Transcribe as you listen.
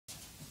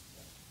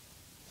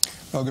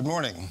Well, good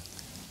morning.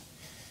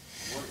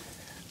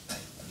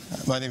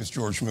 My name is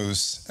George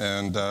Moose,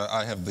 and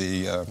I have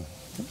the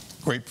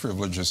great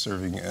privilege of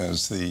serving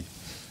as the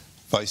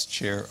Vice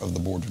Chair of the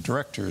Board of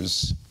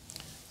Directors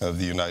of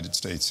the United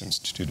States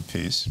Institute of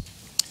Peace.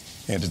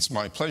 And it's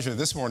my pleasure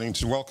this morning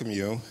to welcome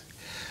you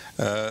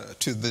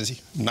to the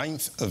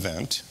 9th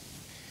event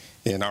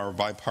in our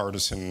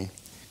Bipartisan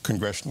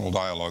Congressional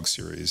Dialogue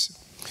series.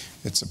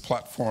 It's a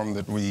platform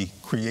that we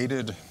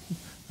created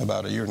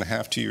about 1.5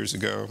 years, 2 years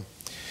ago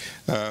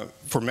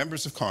for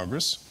members of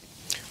Congress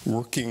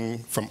working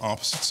from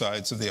opposite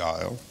sides of the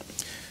aisle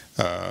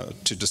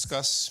to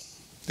discuss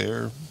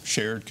their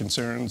shared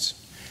concerns,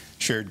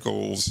 shared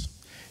goals,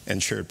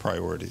 and shared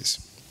priorities.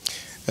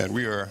 And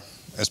we are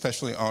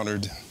especially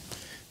honored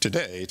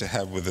today to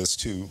have with us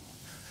two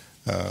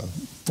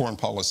foreign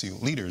policy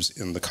leaders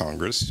in the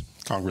Congress,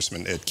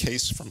 Congressman Ed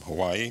Case from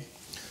Hawaii,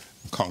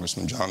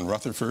 Congressman John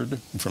Rutherford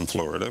from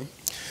Florida,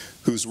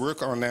 whose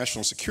work on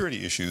national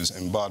security issues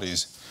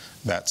embodies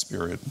that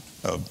spirit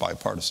of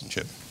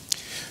bipartisanship.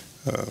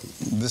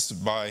 This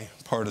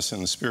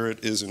bipartisan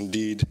spirit is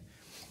indeed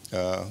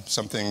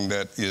something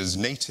that is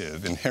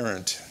native,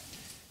 inherent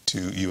to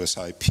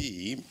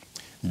USIP,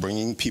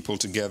 bringing people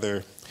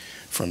together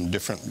from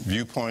different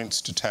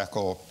viewpoints to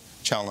tackle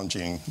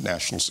challenging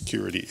national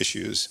security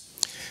issues.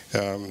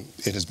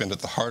 It has been at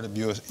the heart of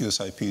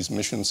USIP's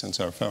mission since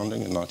our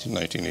founding in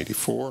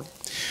 1984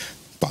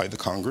 by the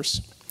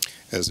Congress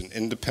as an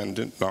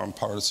independent,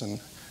 nonpartisan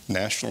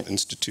national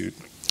institute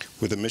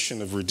with a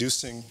mission of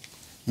reducing,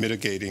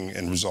 mitigating,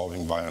 and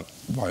resolving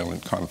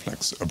violent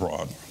conflicts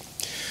abroad.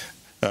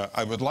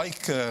 I would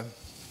like to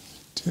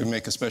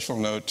make a special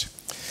note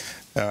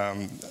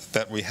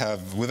that we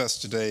have with us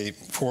today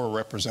 4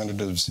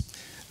 representatives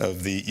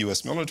of the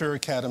U.S. Military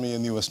Academy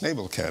and the U.S.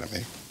 Naval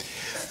Academy.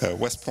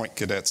 West Point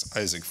cadets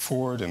Isaac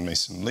Ford and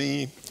Mason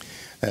Lee,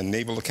 and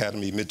Naval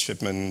Academy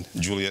midshipmen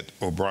Juliet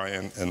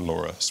O'Brien and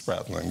Laura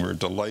Spratling. We're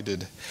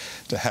delighted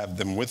to have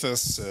them with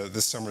us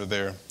this summer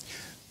there.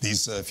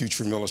 These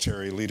future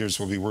military leaders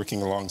will be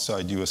working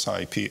alongside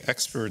USIP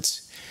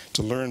experts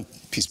to learn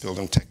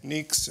peace-building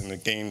techniques and to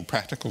gain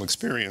practical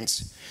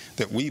experience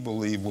that we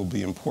believe will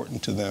be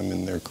important to them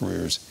in their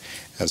careers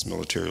as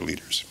military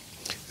leaders.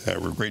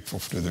 We're grateful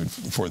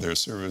for their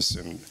service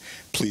and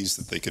pleased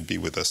that they could be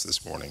with us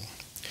this morning.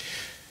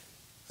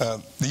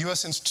 The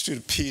U.S. Institute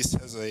of Peace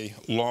has a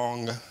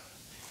long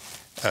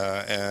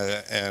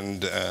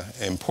and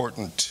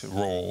important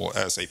role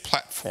as a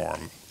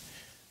platform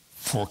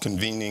for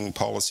convening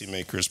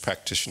policymakers,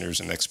 practitioners,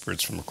 and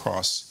experts from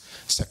across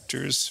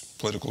sectors,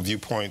 political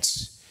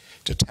viewpoints,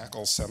 to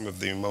tackle some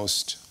of the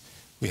most,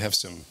 we have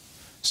some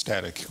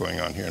static going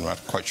on here, I'm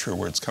not quite sure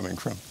where it's coming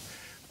from,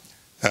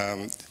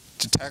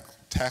 to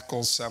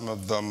tackle some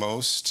of the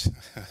most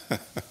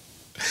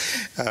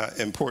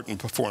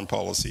important foreign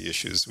policy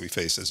issues we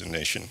face as a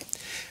nation.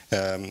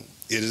 It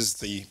is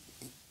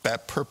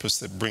that purpose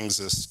that brings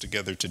us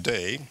together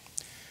today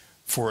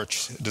for a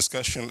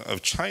discussion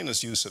of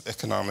China's use of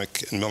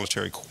economic and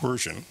military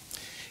coercion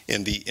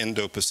in the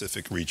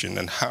Indo-Pacific region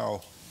and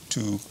how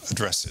to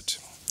address it.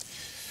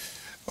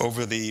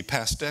 Over the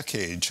past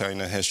decade,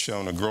 China has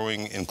shown a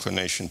growing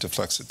inclination to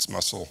flex its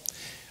muscle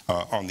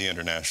on the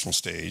international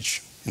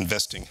stage,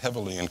 investing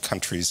heavily in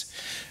countries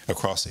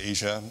across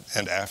Asia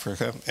and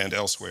Africa and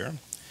elsewhere,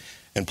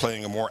 and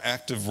playing a more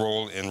active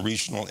role in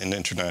regional and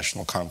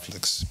international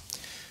conflicts.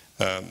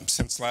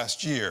 Since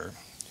last year,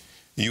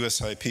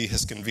 USIP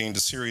has convened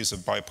a series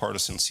of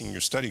bipartisan senior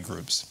study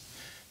groups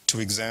to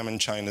examine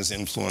China's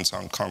influence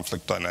on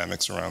conflict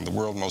dynamics around the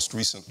world, most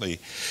recently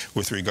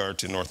with regard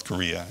to North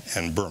Korea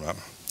and Burma.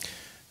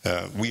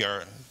 We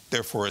are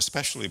therefore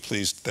especially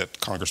pleased that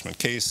Congressman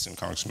Case and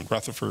Congressman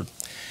Rutherford,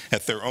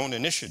 at their own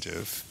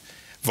initiative,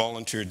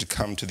 volunteered to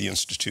come to the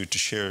Institute to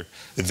share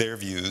their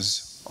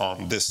views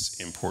on this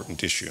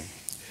important issue.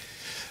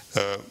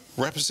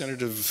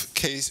 Representatives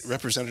Case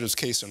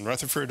and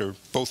Rutherford are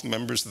both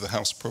members of the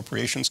House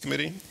Appropriations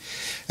Committee,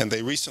 and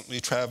they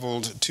recently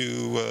traveled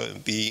to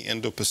the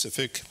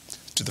Indo-Pacific,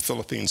 to the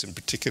Philippines in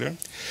particular,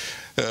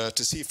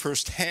 to see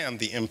firsthand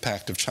the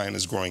impact of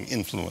China's growing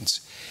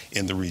influence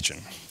in the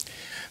region.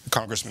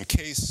 Congressman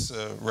Case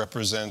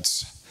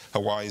represents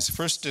Hawaii's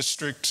 1st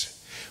District,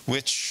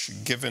 which,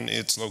 given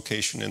its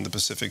location in the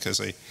Pacific, has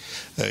a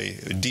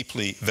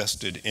deeply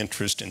vested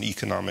interest in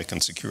economic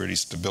and security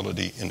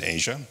stability in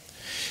Asia.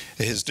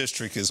 His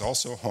district is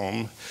also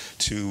home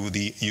to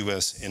the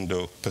U.S.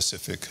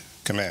 Indo-Pacific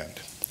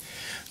Command.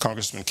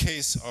 Congressman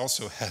Case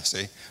also has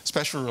a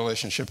special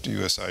relationship to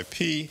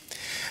USIP,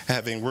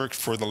 having worked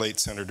for the late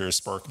Senator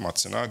Spark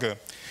Matsunaga,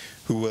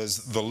 who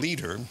was the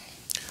leader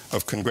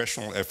of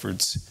congressional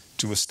efforts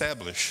to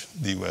establish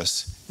the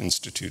U.S.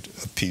 Institute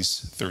of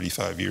Peace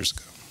 35 years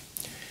ago.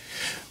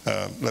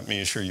 Let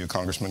me assure you,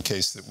 Congressman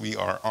Case, that we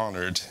are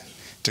honored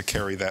to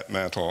carry that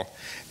mantle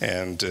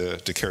and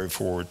to carry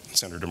forward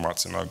Senator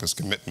Matsunaga's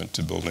commitment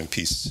to building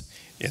peace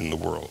in the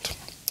world.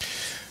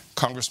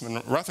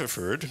 Congressman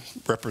Rutherford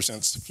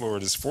represents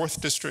Florida's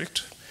 4th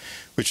District,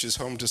 which is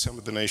home to some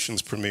of the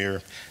nation's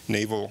premier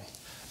naval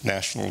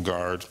National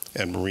Guard,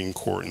 and Marine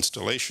Corps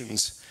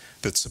installations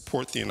that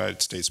support the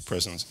United States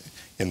presence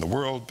in the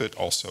world, but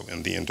also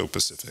in the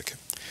Indo-Pacific.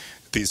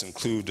 These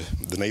include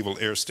the Naval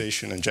Air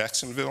Station in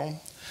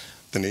Jacksonville,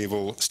 the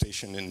Naval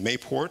Station in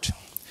Mayport,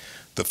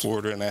 the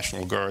Florida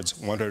National Guard's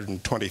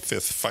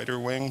 125th Fighter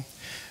Wing,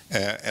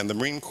 and the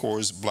Marine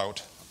Corps'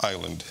 Blount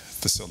Island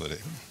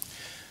facility.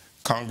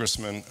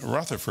 Congressman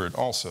Rutherford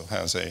also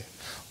has a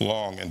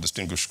long and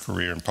distinguished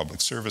career in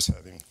public service,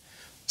 having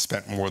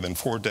spent more than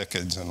 4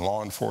 decades in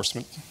law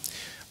enforcement.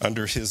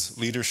 Under his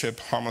leadership,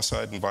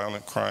 homicide and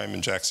violent crime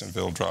in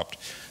Jacksonville dropped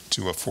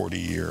to a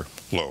 40-year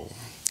low.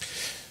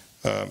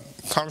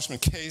 Congressman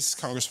Case,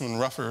 Congressman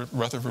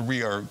Rutherford,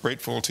 we are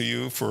grateful to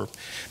you for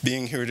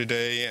being here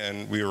today,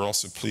 and we are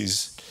also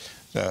pleased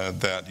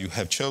that you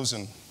have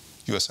chosen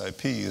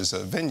USIP as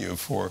a venue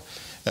for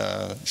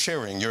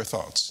sharing your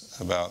thoughts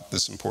about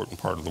this important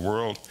part of the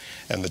world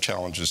and the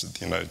challenges that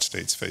the United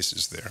States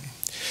faces there.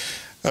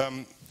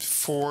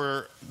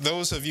 For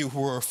those of you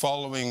who are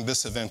following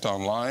this event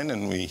online,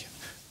 and we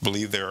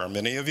believe there are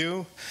many of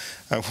you,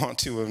 I want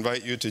to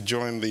invite you to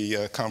join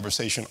the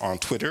conversation on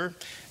Twitter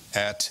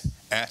at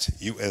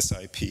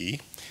USIP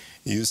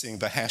using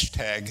the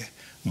hashtag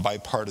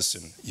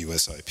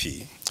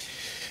 #BipartisanUSIP.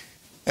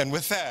 And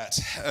with that,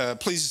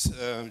 please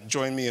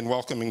join me in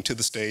welcoming to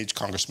the stage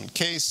Congressman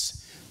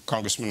Case,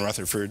 Congressman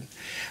Rutherford,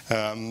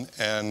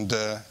 and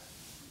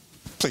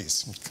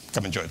please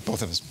come and join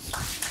both of us.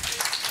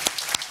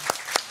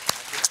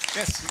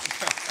 Yes.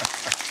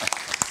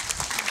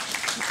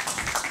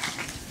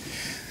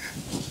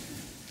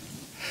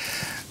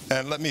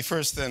 And let me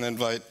first then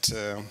invite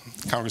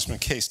Congressman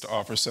Case to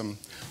offer some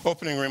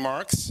opening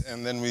remarks,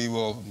 and then we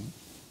will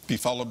be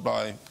followed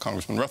by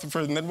Congressman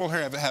Rutherford, and then we'll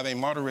have a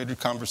moderated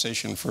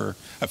conversation for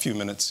a few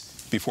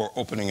minutes before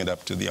opening it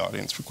up to the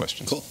audience for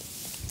questions. Cool.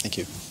 Thank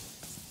you.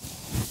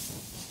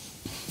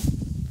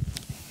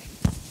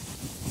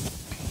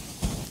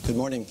 Good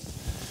morning.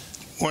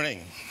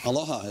 Morning.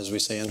 Aloha, as we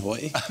say in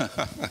Hawaii.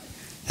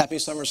 Happy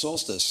summer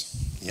solstice.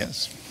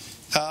 Yes.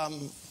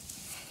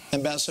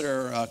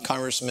 Ambassador,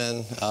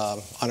 Congressman,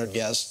 honored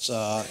guests,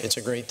 it's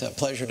a great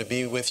pleasure to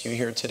be with you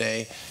here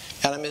today.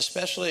 And I'm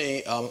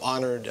especially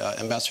honored,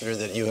 Ambassador,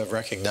 that you have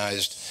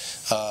recognized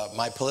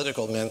my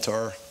political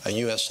mentor,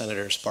 U.S.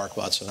 Senator Spark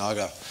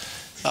Matsunaga.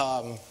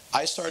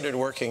 I started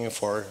working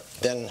for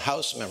then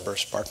House member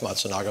Spark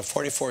Matsunaga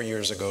 44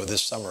 years ago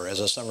this summer as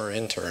a summer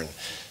intern.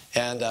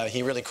 And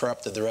he really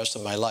corrupted the rest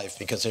of my life,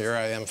 because here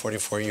I am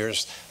 44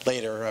 years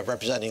later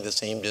representing the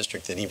same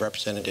district that he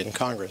represented in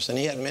Congress. And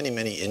he had many,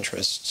 many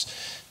interests.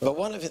 But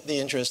one of the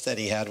interests that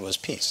he had was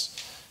peace.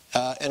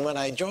 And when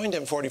I joined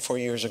him 44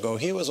 years ago,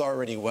 he was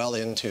already well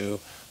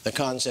into the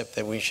concept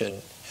that we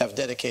should have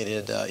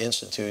dedicated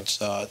institutes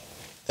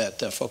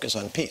that focus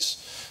on peace.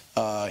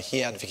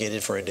 He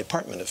advocated for a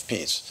Department of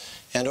Peace.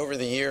 And over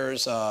the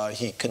years,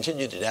 he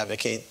continued to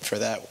advocate for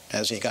that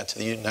as he got to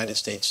the United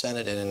States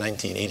Senate. And in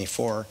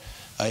 1984,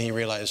 he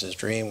realized his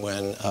dream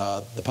when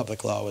the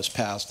public law was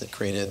passed that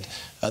created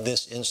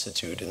this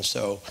institute. And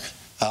so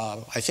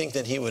I think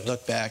that he would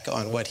look back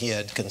on what he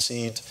had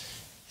conceived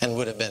and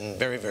would have been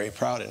very, very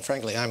proud. And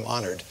frankly, I'm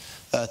honored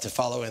to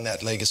follow in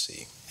that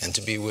legacy and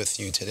to be with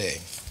you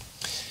today.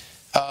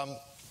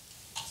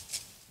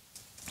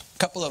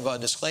 Couple of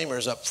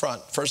disclaimers up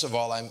front. First of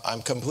all,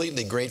 I'm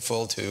completely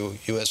grateful to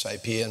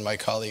USIP and my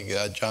colleague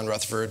John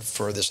Rutherford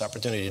for this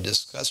opportunity to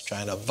discuss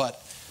China,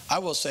 but I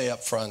will say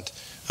up front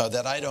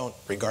that I don't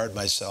regard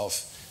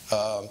myself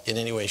in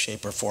any way,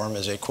 shape, or form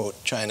as a,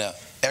 quote, China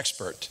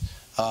expert,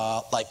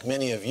 like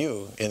many of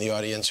you in the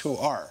audience who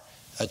are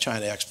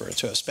China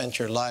experts, who have spent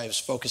your lives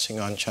focusing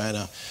on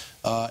China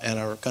and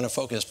are going to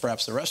focus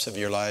perhaps the rest of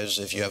your lives,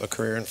 if you have a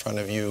career in front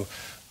of you,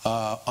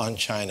 on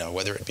China,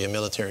 whether it be a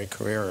military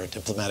career or a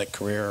diplomatic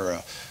career or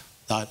a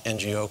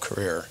non-NGO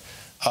career.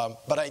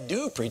 But I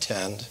do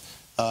pretend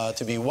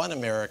to be one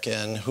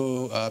American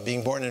who,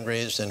 being born and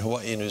raised in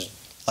Hawaii, and whose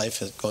life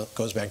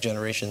goes back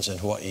generations in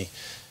Hawaii,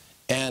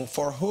 and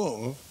for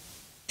whom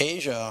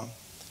Asia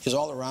is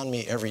all around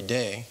me every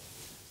day,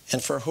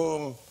 and for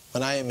whom,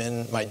 when I am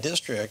in my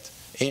district,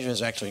 Asia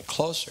is actually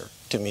closer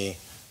to me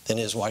than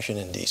is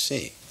Washington,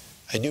 D.C.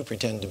 I do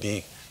pretend to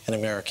be an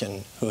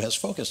American who has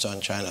focused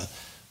on China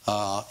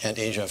and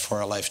Asia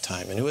for a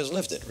lifetime, and who has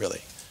lived it,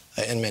 really,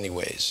 in many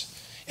ways.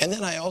 And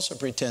then I also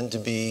pretend to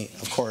be,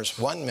 of course,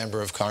 one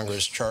member of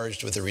Congress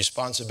charged with the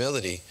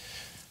responsibility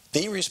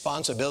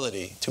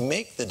to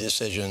make the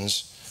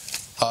decisions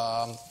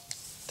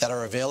that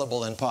are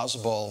available and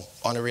possible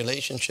on a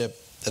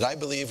relationship that I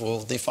believe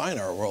will define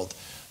our world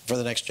for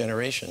the next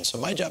generation. So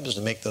my job is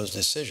to make those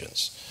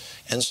decisions.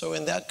 And so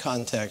in that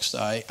context,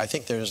 I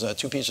think there's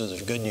 2 pieces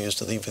of good news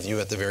to leave with you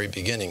at the very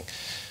beginning.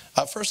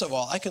 First of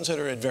all, I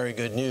consider it very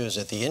good news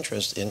that the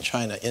interest in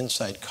China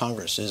inside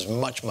Congress is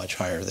much, much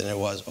higher than it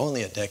was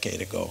only a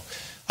decade ago.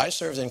 I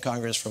served in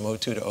Congress from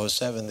 02 to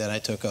 07, then I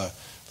took a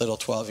little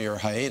 12-year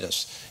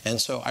hiatus.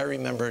 And so I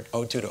remembered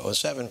 02 to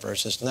 07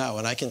 versus now,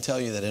 and I can tell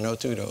you that in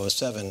 02 to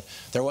 07,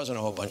 there wasn't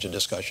a whole bunch of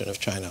discussion of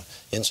China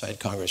inside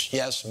Congress.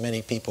 Yes,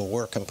 many people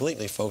were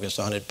completely focused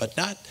on it, but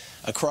not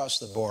across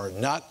the board,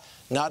 not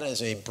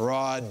as a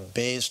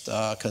broad-based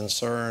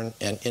concern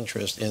and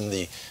interest in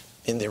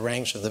the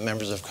ranks of the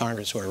members of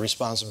Congress who are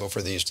responsible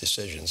for these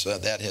decisions.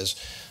 That has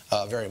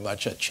very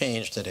much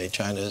changed today.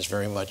 China is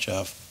very much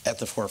at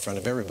the forefront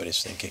of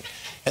everybody's thinking.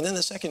 And then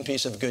the second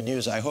piece of good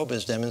news, I hope,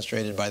 is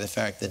demonstrated by the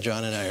fact that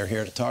John and I are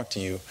here to talk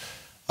to you.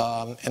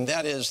 And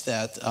that is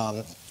that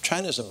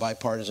China is a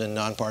bipartisan,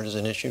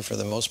 nonpartisan issue for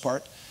the most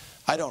part.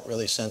 I don't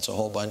really sense a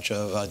whole bunch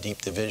of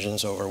deep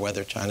divisions over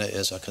whether China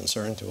is a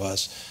concern to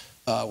us.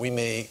 We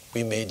may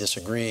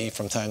disagree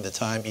from time to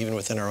time, even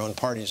within our own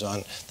parties,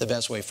 on the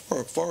best way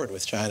forward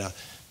with China.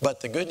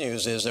 But the good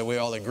news is that we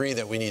all agree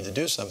that we need to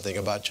do something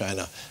about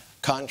China,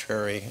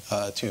 contrary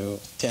to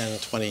 10,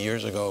 20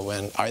 years ago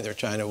when either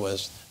China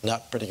was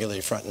not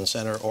particularly front and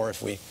center, or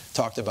if we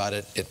talked about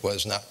it, it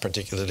was not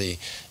particularly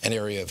an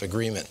area of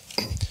agreement.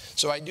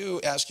 So I do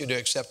ask you to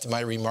accept my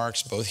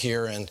remarks both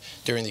here and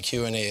during the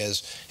Q&A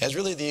as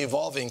really the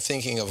evolving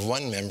thinking of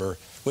one member,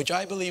 which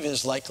I believe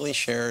is likely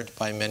shared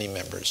by many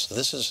members.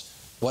 This is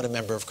what a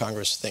member of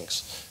Congress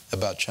thinks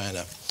about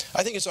China.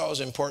 I think it's always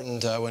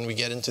important when we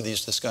get into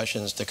these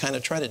discussions to kind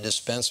of try to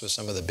dispense with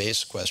some of the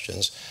base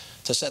questions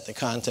to set the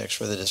context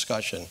for the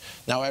discussion.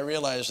 Now, I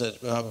realize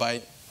that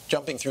by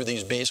jumping through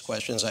these base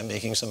questions, I'm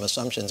making some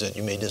assumptions that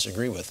you may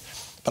disagree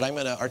with. But I'm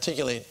going to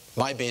articulate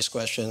my base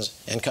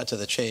questions and cut to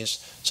the chase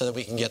so that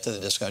we can get to the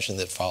discussion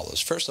that follows.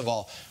 First of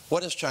all,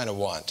 what does China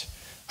want?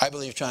 I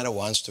believe China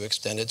wants to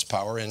extend its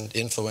power and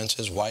influence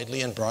as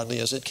widely and broadly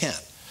as it can.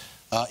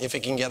 If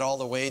it can get all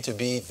the way to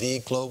be the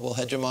global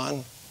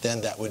hegemon,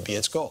 then that would be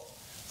its goal.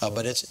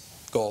 But its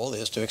goal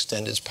is to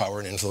extend its power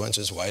and influence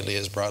as widely,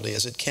 as broadly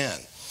as it can.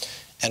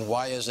 And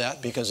why is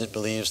that? Because it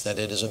believes that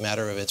it is a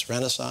matter of its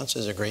renaissance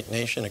as a great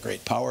nation, a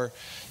great power.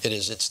 It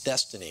is its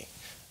destiny.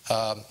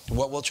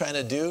 What will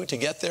China do to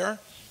get there?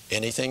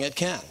 Anything it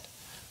can.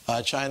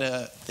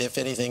 China, if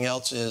anything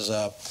else,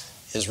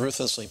 is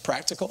ruthlessly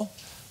practical.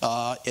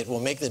 It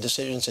will make the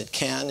decisions it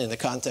can in the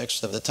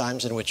context of the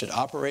times in which it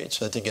operates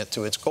to get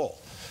to its goal.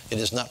 It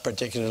is not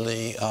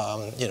particularly,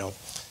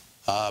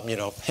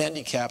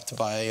 handicapped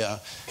by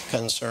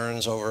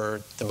concerns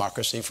over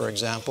democracy, for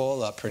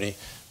example.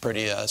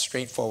 Pretty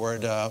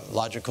straightforward,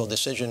 logical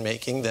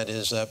decision-making that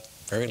is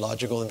very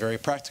logical and very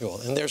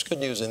practical. And there's good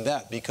news in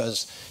that,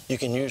 because you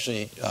can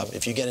usually,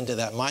 if you get into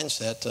that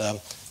mindset,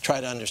 try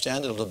to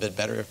understand it a little bit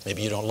better.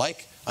 Maybe you don't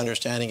like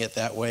understanding it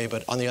that way,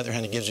 but on the other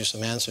hand, it gives you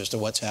some answers to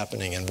what's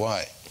happening and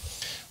why.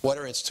 What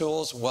are its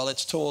tools? Well,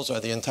 its tools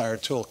are the entire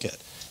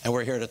toolkit. And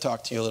we're here to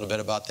talk to you a little bit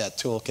about that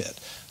toolkit.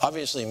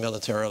 Obviously,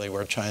 militarily,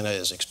 where China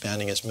is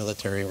expanding its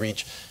military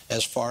reach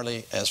as far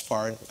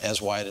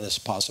as wide as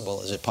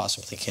possible as it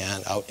possibly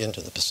can out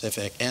into the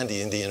Pacific and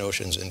the Indian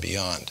Oceans and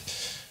beyond.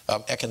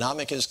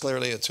 Economic is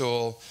clearly a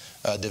tool.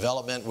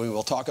 Development, we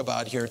will talk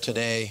about here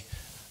today.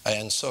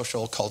 And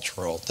social,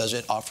 cultural. Does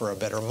it offer a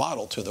better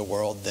model to the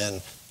world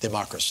than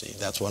democracy?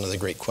 That's one of the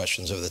great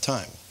questions of the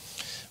time.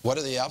 What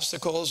are the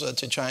obstacles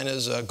to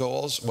China's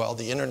goals? Well,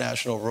 the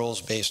international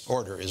rules-based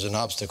order is an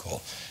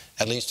obstacle,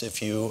 at least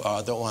if you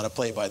don't want to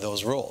play by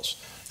those rules.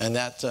 And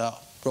that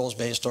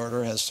rules-based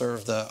order has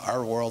served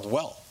our world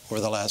well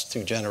over the last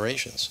 2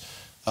 generations.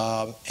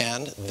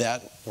 And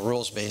that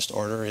rules-based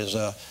order is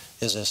a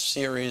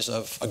series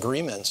of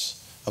agreements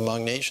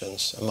among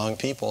nations, among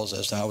peoples,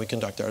 as to how we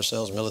conduct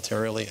ourselves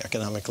militarily,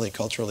 economically,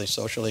 culturally,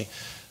 socially,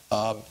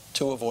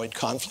 to avoid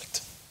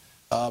conflict.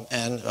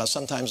 And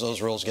sometimes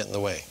those rules get in the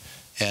way.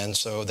 And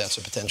so that's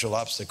a potential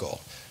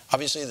obstacle.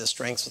 Obviously, the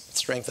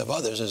strength of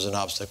others is an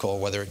obstacle,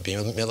 whether it be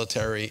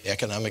military,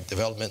 economic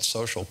development,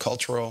 social,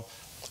 cultural,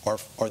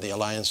 or the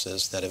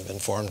alliances that have been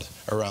formed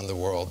around the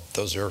world.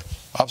 Those are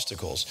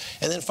obstacles.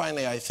 And then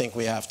finally, I think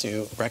we have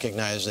to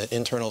recognize that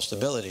internal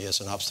stability is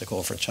an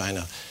obstacle for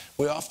China.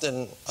 We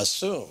often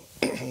assume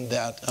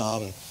that,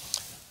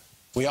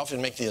 we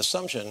often make the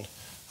assumption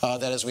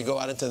that as we go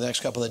out into the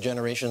next couple of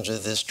generations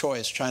of this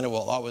choice, China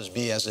will always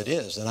be as it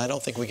is. And I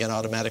don't think we can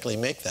automatically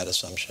make that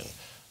assumption.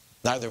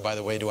 Neither, by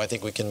the way, do I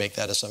think we can make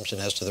that assumption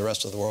as to the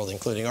rest of the world,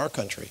 including our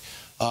country.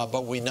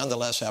 But we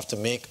nonetheless have to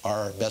make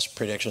our best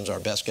predictions, our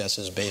best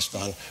guesses based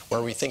on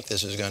where we think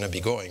this is going to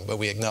be going. But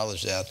we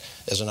acknowledge that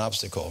as an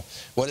obstacle.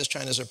 What is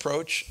China's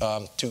approach?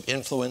 To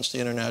influence the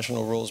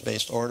international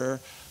rules-based order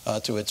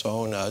to its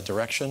own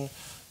direction,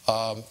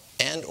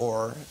 and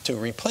or to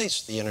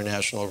replace the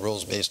international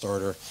rules-based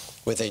order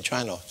with a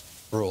China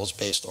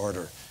rules-based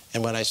order.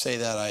 And when I say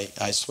that,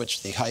 I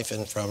switch the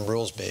hyphen from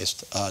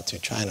rules-based to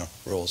China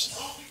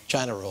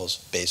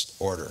rules-based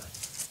order.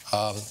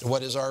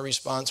 What is our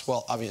response?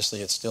 Well,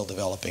 obviously, it's still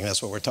developing.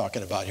 That's what we're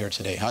talking about here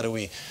today. How do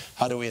we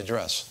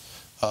address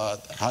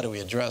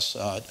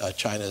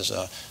China's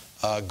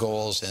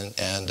goals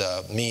and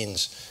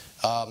means.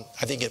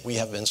 I think we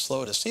have been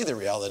slow to see the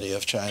reality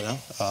of China.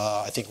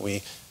 I think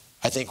we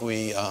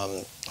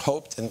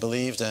hoped and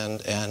believed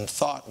and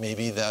thought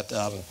maybe that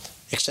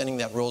extending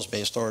that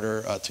rules-based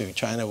order to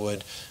China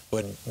would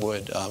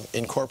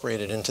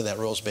incorporate it into that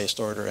rules-based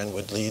order and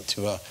would lead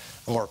to a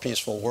more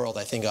peaceful world.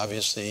 I think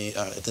obviously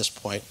at this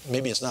point,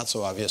 maybe it's not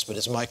so obvious, but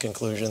it's my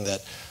conclusion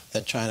that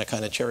China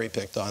kind of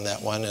cherry-picked on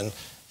that one and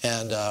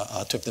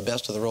took the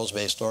best of the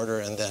rules-based order,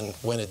 and then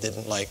when it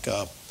didn't like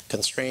the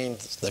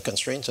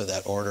constraints of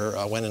that order,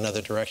 went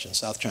another direction.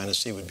 South China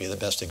Sea would be the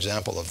best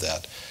example of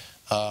that.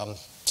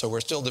 So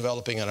we're still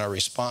developing on our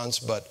response,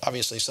 but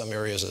obviously some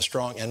areas are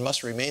strong and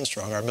must remain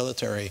strong. Our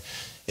military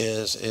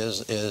is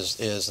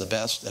the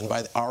best, and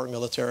by our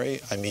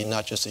military, I mean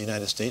not just the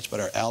United States, but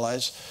our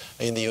allies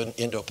in the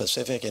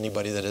Indo-Pacific.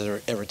 Anybody that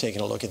has ever taken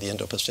a look at the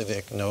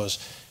Indo-Pacific knows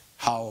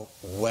how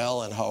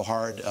well and how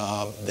hard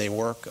they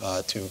work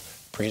to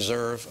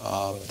preserve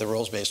the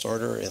rules-based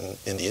order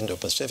in the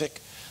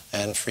Indo-Pacific,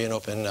 and free and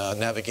open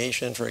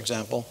navigation, for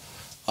example,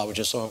 which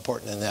is so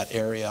important in that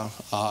area.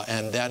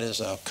 And that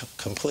is a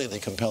completely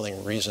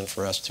compelling reason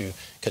for us to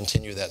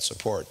continue that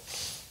support.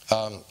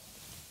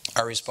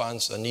 Our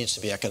response needs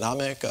to be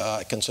economic.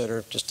 I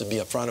consider, just to be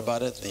upfront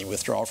about it, the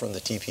withdrawal from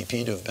the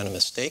TPP to have been a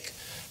mistake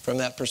from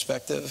that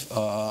perspective.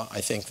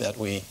 I think that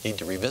we need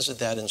to revisit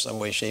that in some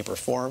way, shape, or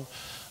form.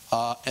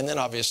 And then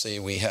obviously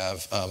we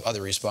have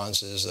other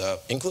responses,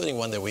 including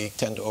one that we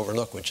tend to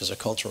overlook, which is a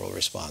cultural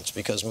response,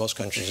 because most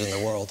countries in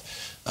the world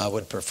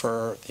would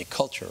prefer the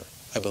culture,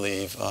 I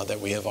believe, that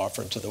we have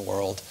offered to the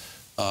world,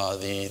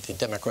 the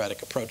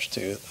democratic approach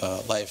to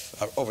life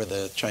over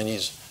the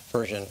Chinese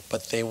version,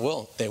 but they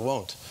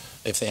won't,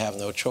 if they have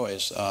no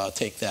choice,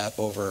 take that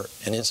over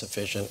an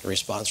insufficient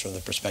response from the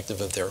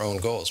perspective of their own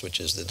goals, which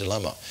is the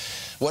dilemma.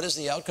 What is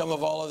the outcome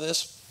of all of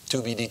this?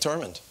 To be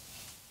determined.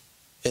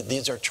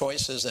 These are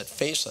choices that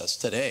face us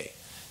today.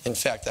 In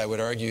fact, I would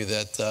argue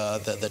that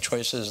the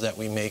choices that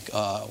we make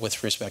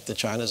with respect to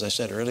China, as I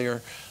said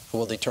earlier,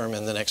 will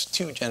determine the next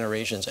 2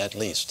 generations at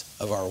least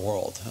of our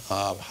world.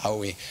 How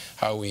we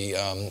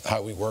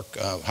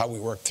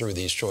work through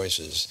these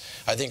choices.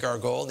 I think our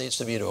goal needs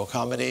to be to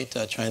accommodate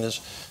China's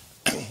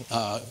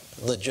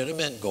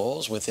legitimate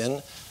goals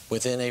within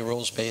a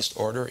rules-based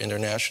order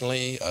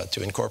internationally,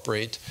 to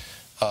incorporate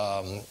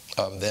them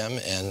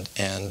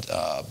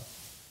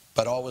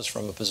but always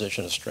from a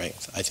position of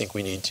strength. I think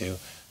we need to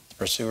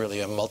pursue really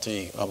a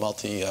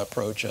multi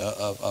approach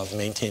of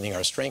maintaining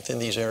our strength in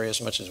these areas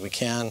as much as we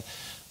can,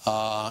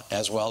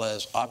 as well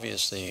as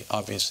obviously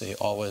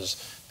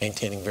always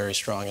maintaining very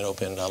strong and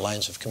open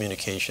lines of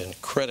communication,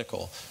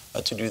 critical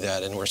to do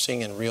that. And we're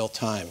seeing in real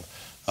time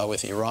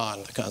with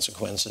Iran the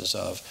consequences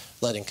of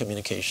letting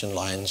communication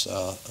lines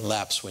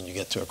lapse when you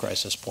get to a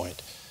crisis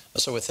point.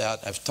 So with that,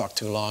 I've talked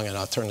too long, and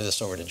I'll turn this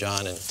over to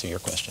John and to your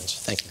questions.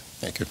 Thank you.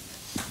 Thank you.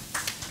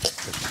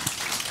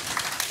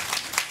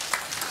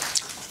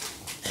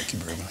 Thank you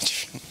very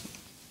much.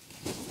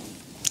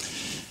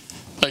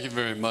 Thank you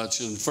very much.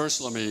 And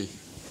first, let me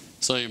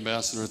say,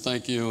 Ambassador,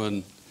 thank you,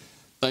 and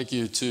thank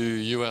you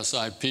to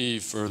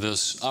USIP for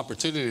this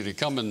opportunity to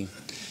come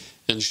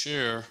and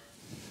share,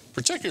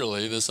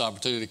 particularly this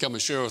opportunity to come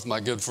and share with my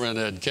good friend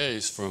Ed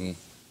Case from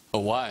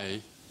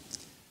Hawaii.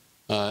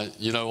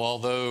 You know,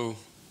 although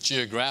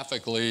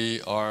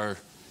geographically our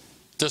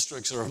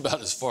districts are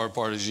about as far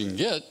apart as you can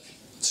get,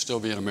 still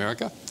be in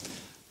America,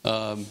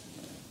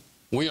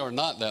 we are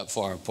not that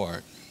far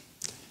apart.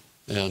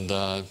 And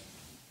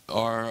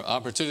our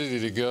opportunity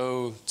to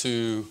go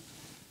to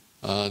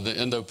the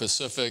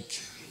Indo-Pacific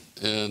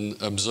and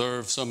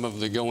observe some of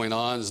the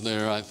going-ons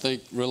there, I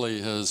think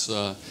really has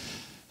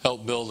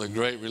helped build a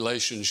great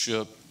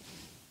relationship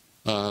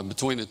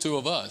between the two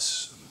of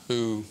us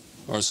who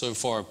are so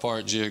far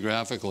apart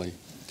geographically.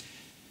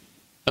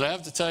 And I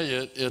have to tell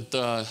you, you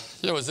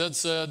know, as Ed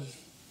said,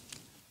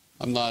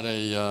 I'm not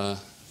a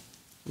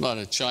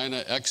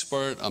China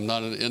expert. I'm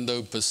not an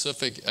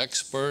Indo-Pacific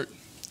expert.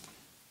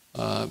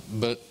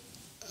 But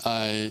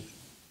I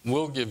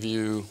will give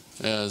you,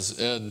 as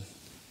Ed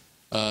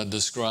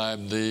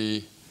described,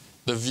 the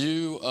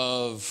view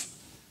of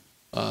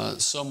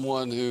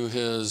someone who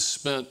has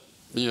spent,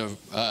 you know,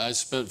 I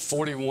spent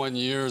 41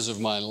 years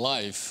of my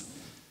life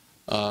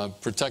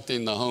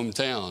protecting the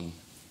hometown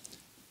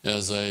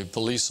as a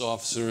police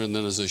officer and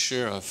then as a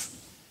sheriff.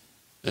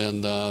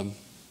 And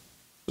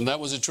that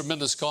was a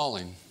tremendous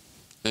calling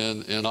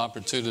and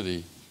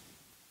opportunity.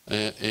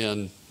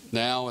 And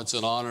now it's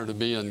an honor to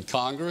be in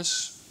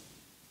Congress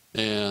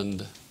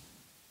and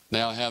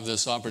now have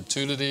this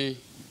opportunity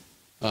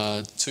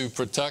to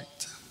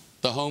protect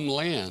the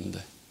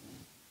homeland.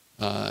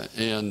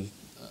 And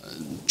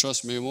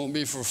trust me, it won't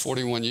be for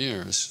 41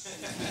 years.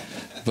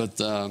 But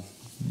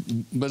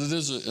it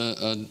is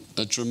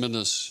a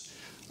tremendous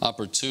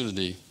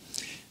opportunity.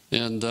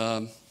 And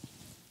on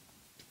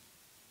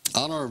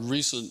our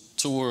recent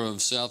tour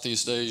of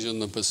Southeast Asia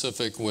and the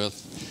Pacific with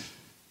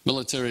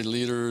military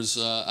leaders,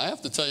 I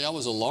have to tell you, I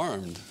was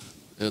alarmed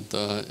at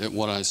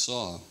what I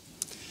saw.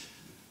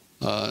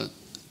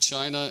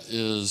 China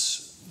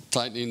is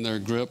tightening their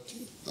grip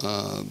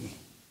on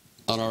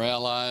our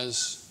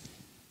allies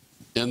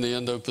in the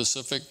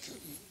Indo-Pacific.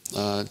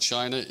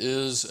 China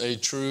is a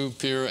true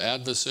peer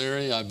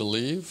adversary, I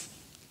believe.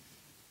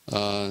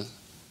 I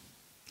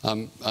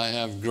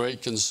have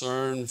great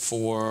concern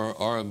for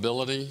our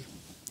ability,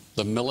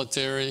 the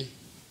military,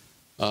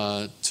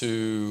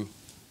 to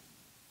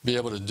be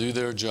able to do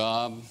their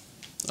job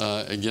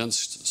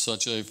against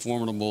such a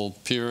formidable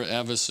peer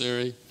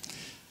adversary.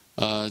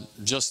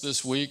 Just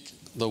this week,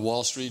 the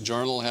Wall Street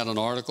Journal had an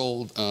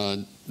article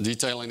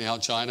detailing how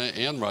China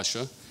and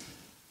Russia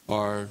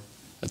are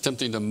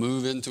attempting to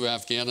move into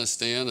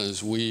Afghanistan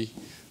as we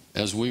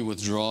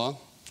withdraw.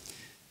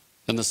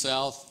 In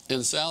South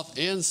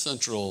and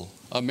Central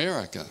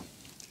America,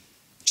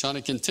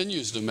 China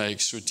continues to make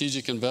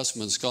strategic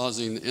investments,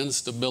 causing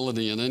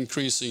instability and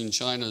increasing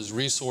China's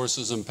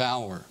resources and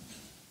power.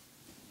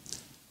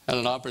 Had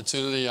an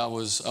opportunity, I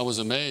was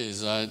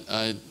amazed. I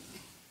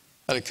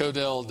had a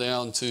codel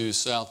down to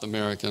South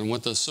America and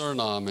went to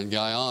Suriname and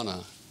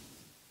Guyana.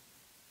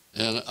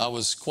 And I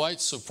was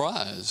quite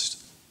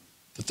surprised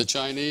that the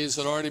Chinese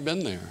had already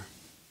been there.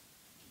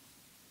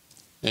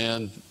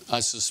 And I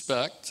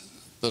suspect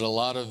that a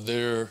lot of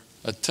their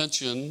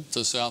attention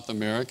to South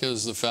America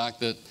is the fact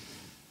that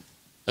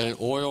an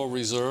oil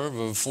reserve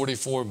of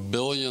 44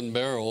 billion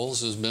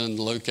barrels has been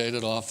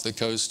located off the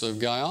coast of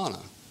Guyana.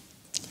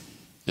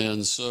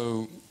 And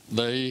so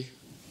they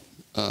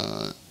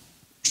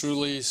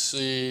truly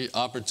see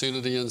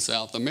opportunity in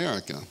South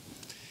America.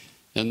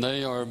 And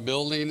they are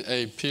building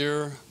a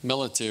peer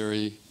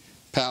military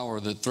power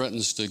that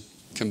threatens to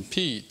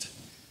compete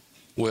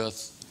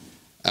with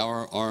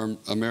our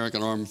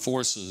American armed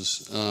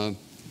forces.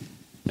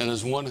 And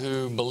as one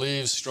who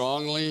believes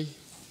strongly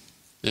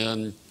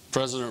in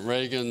President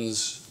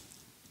Reagan's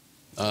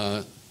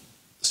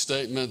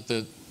statement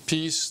that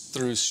peace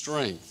through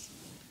strength,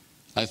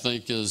 I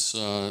think is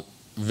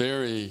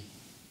very,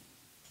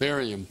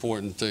 very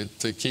important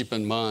to keep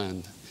in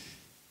mind.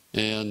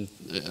 And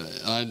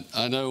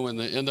I know in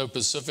the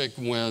Indo-Pacific,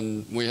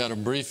 when we had a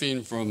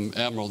briefing from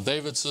Admiral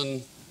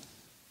Davidson,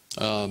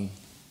 I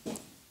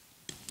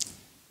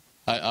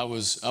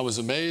was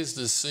amazed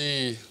to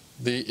see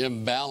the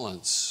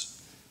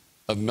imbalance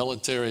of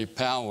military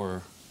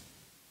power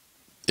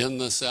in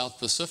the South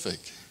Pacific.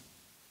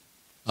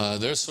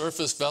 Their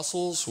surface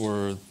vessels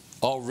were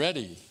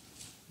already,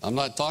 I'm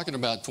not talking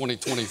about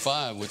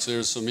 2025, which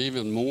there's some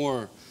even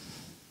more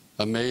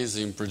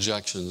amazing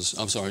projections.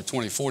 I'm sorry,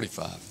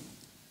 2045.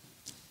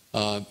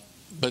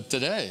 But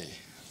today,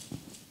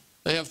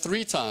 they have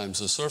 3 times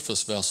the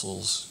surface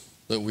vessels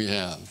that we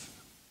have.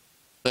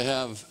 They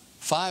have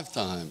 5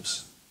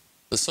 times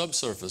the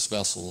subsurface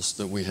vessels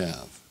that we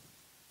have.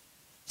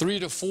 3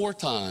 to 4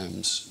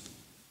 times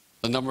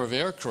the number of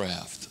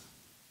aircraft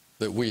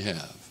that we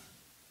have.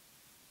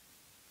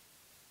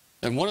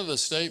 And one of the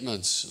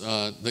statements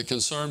that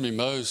concerned me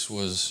most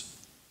was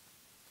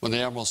when the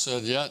Admiral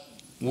said, yet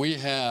we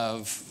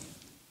have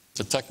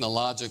the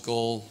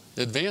technological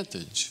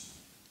advantage.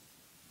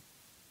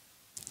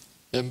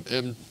 And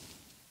you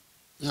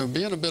know,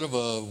 being a bit of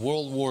a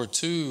World War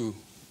II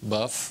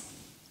buff,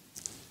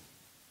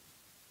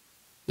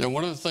 you know,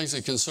 one of the things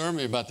that concerned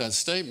me about that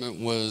statement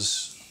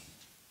was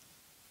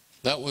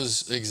that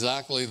was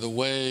exactly the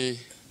way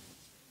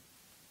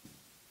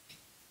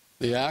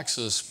the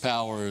Axis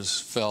powers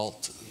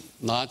felt,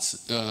 not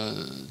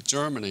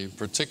Germany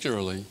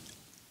particularly,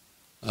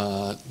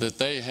 that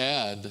they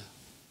had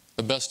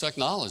the best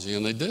technology,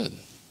 and they did.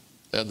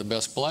 They had the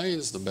best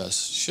planes, the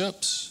best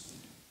ships,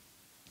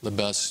 the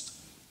best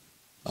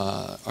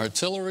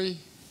artillery,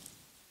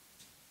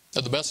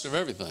 had the best of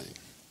everything.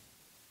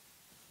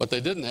 What they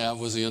didn't have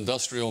was the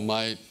industrial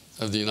might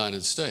of the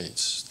United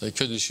States. They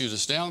couldn't shoot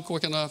us down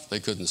quick enough. They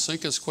couldn't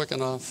sink us quick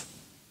enough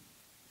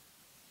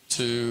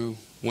to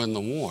win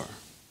the war.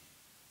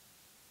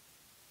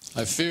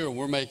 I fear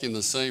we're making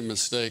the same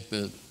mistake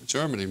that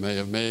Germany may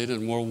have made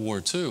in World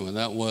War II, and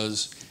that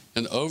was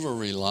an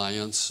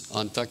over-reliance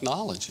on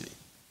technology.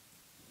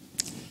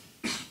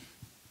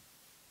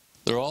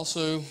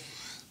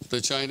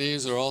 The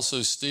Chinese are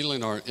also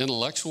stealing our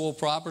intellectual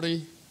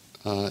property,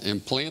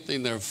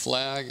 implanting their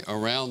flag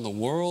around the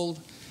world.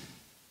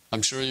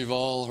 I'm sure you've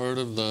all heard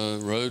of the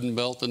Road and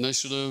Belt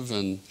Initiative,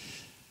 and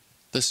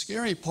the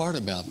scary part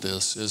about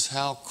this is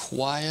how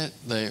quiet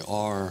they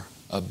are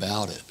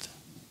about it.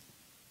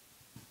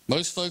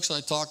 Most folks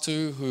I talk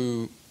to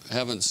who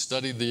haven't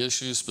studied the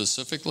issue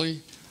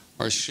specifically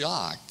are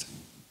shocked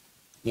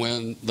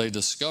when they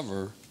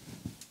discover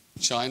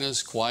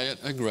China's quiet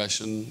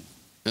aggression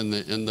in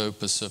the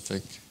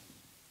Indo-Pacific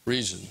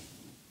region.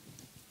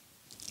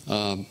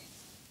 As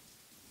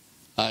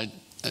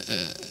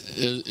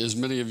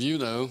many of you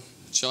know,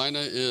 China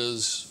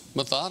is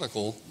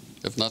methodical,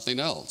 if nothing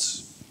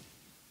else.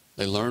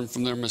 They learn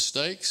from their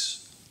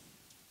mistakes,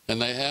 and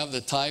they have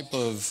the type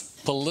of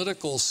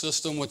political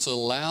system which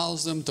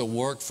allows them to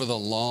work for the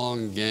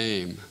long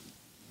game.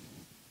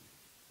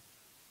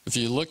 If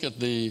you look at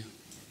the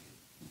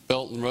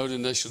Belt and Road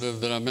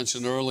Initiative that I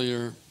mentioned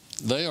earlier,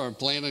 they are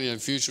planning a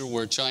future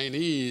where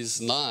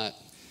Chinese, not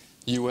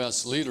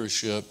U.S.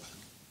 leadership,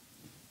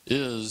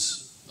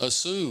 is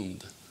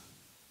assumed.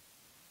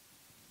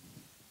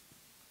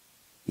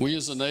 We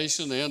as a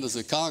nation and as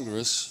a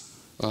Congress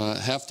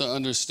have to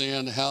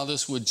understand how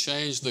this would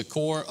change the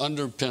core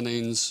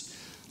underpinnings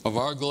of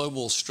our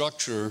global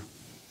structure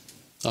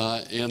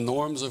and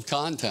norms of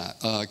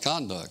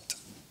conduct.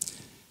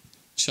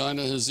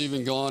 China has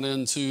even gone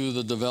into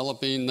the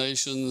developing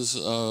nations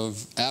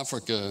of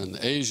Africa and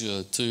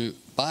Asia to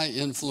buy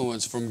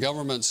influence from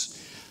governments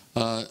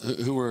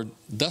who are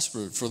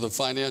desperate for the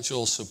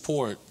financial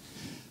support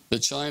that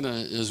China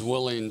is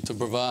willing to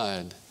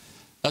provide.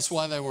 That's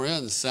why they were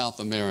in South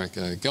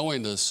America,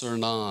 going to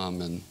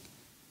Suriname and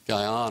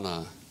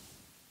Guyana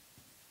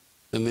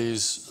and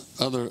these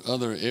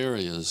other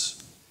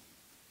areas.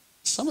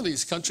 Some of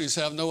these countries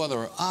have no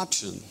other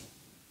option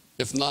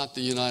if not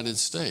the United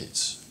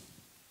States.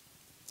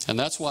 And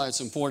that's why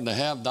it's important to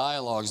have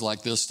dialogues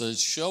like this to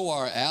show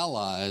our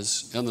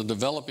allies in the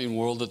developing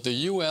world that the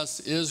U.S.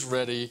 is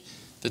ready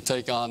to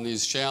take on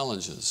these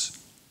challenges.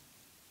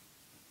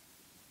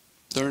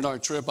 During our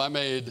trip, I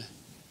made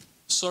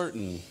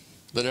certain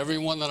that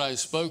everyone that I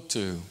spoke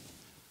to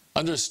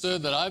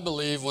understood that I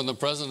believe when the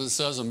President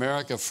says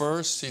America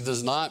first, he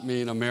does not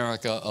mean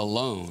America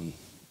alone.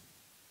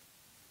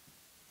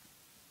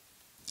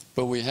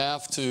 But we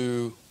have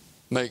to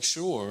make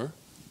sure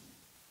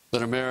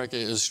that America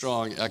is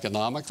strong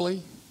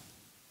economically,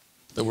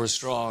 that we're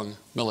strong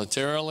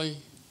militarily,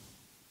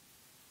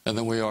 and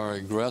that we are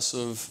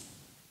aggressive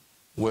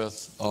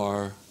with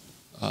our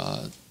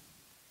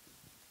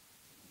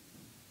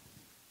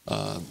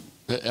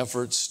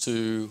efforts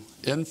to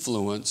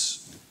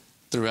influence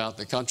throughout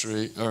the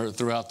country or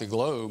throughout the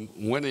globe,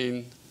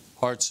 winning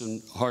hearts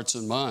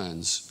and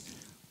minds.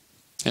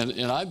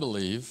 And I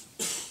believe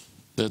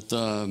that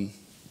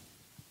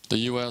the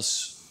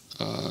U.S.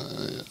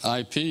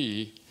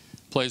 IP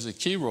plays a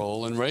key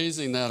role in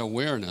raising that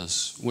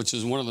awareness, which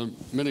is one of the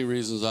many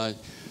reasons I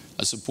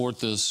support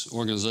this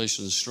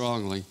organization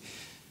strongly.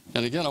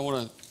 And again, I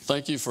want to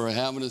thank you for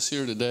having us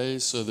here today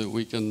so that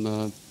we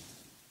can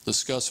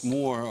discuss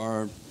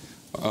more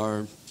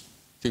our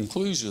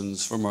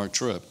conclusions from our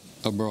trip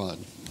abroad.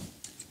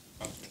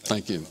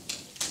 Thank you.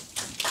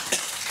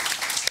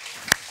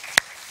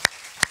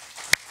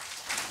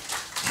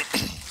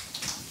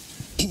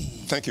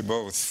 Thank you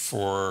both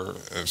for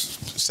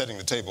setting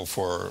the table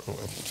for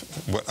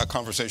a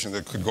conversation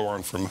that could go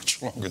on for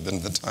much longer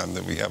than the time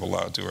that we have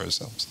allowed to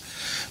ourselves.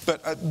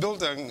 But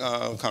building,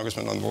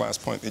 Congressman, on the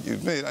last point that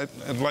you've made,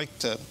 I'd like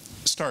to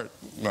start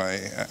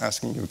by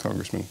asking you,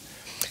 Congressman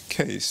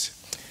Case,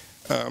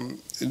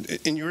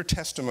 in your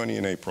testimony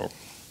in April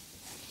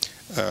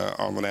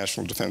on the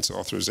National Defense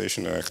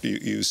Authorization Act,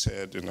 you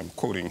said, and I'm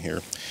quoting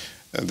here,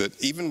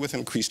 that even with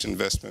increased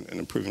investment in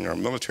improving our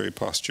military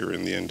posture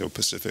in the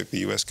Indo-Pacific, the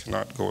U.S.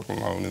 cannot go it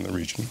alone in the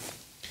region.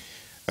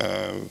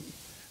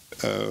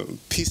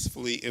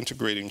 Peacefully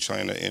integrating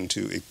China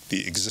into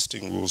the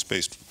existing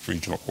rules-based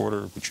regional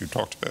order, which you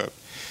talked about,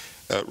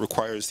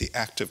 requires the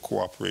active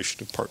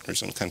cooperation of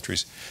partners and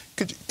countries.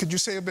 Could you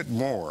say a bit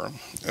more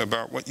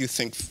about what you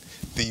think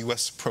the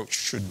U.S. approach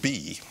should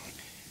be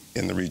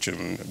in the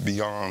region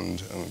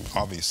beyond,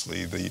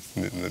 obviously,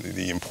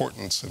 the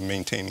importance of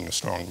maintaining a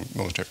strong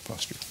military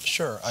posture?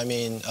 Sure. I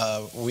mean,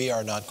 we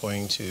are not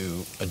going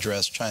to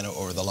address China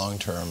over the long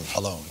term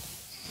alone.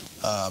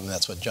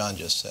 That's what John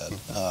just said.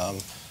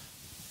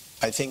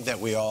 I think that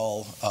we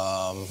all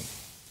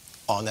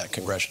on that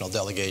congressional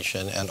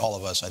delegation, and all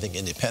of us, I think,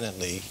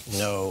 independently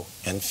know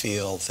and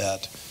feel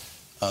that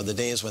the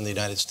days when the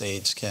United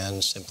States can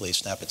simply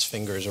snap its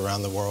fingers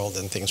around the world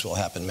and things will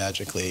happen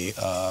magically,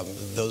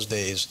 those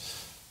days,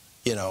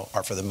 you know,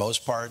 are for the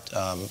most part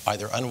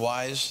either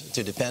unwise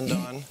to depend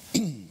on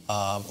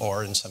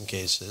or in some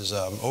cases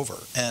over.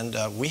 And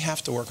we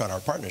have to work on our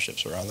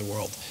partnerships around the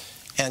world.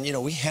 And, you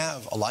know, we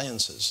have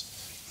alliances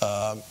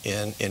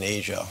in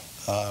Asia.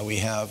 We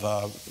have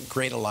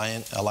great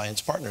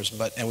alliance partners,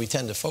 and we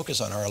tend to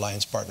focus on our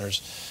alliance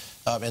partners.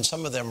 And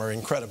some of them are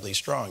incredibly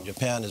strong.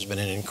 Japan has been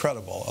an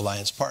incredible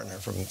alliance partner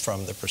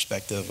from the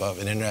perspective of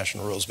an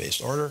international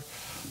rules-based order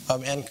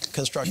and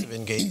constructive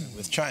engagement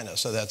with China.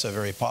 So that's a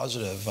very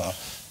positive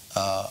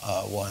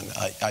one.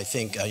 I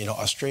think you know,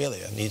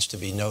 Australia needs to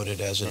be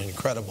noted as an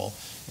incredible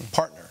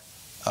partner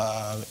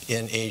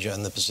in Asia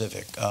and the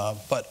Pacific.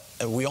 But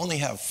we only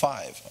have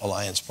 5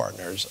 alliance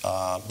partners,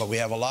 but we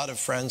have a lot of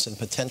friends and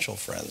potential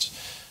friends.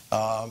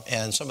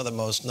 And some of the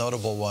most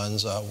notable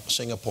ones,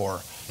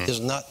 Singapore, is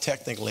not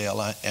technically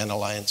an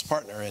alliance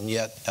partner, and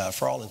yet,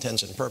 for all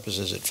intents and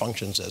purposes, it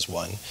functions as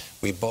one.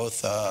 We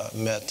both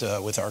met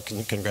with our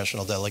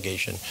congressional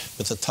delegation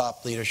with the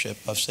top leadership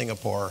of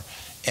Singapore.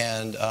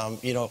 And,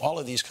 you know, all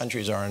of these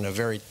countries are in a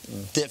very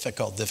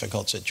difficult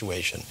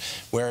situation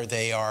where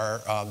they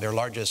are, their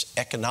largest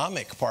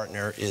economic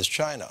partner is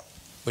China,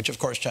 which of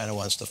course China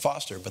wants to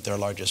foster, but their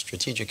largest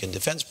strategic and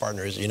defense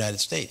partner is the United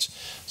States.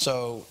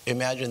 So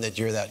imagine that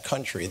you're that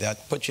country.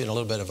 That puts you in a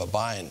little bit of a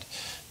bind.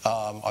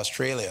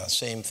 Australia,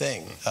 same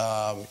thing.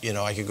 You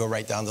know, I could go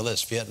right down the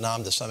list.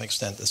 Vietnam, to some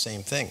extent, the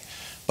same thing.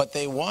 But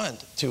they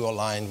want to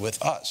align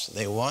with us.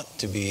 They want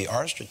to be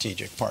our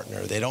strategic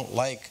partner. They don't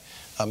like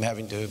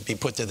having to be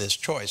put to this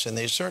choice, and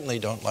they certainly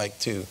don't like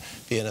to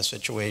be in a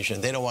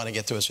situation. They don't want to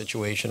get to a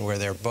situation where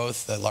they're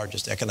both the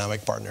largest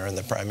economic partner and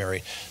the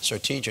primary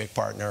strategic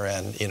partner,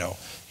 and you know,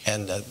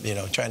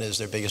 China is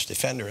their biggest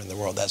defender in the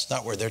world. That's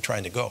not where they're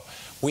trying to go.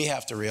 We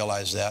have to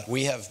realize that.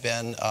 We have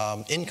been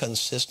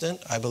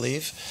inconsistent, I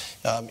believe,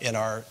 in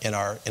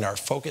our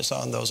focus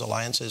on those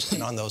alliances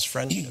and on those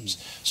friendships.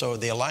 So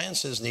the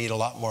alliances need a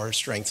lot more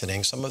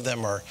strengthening. Some of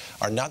them are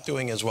not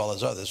doing as well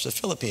as others. The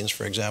Philippines,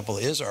 for example,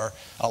 is our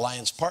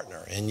alliance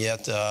partner, and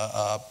yet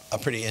a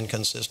pretty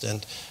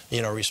inconsistent,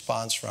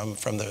 response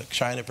from the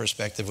China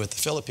perspective with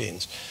the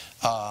Philippines.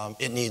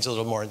 It needs a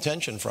little more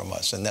attention from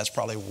us, and that's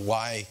probably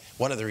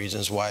one of the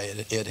reasons why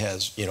it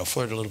has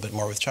flirted a little bit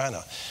more with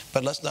China.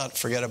 But let's not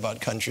forget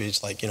about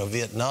countries like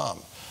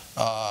Vietnam,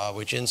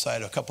 which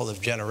inside a couple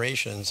of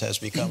generations has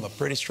become a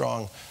pretty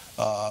strong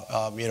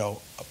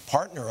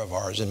partner of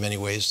ours in many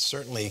ways.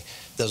 Certainly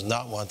does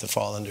not want to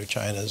fall under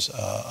China's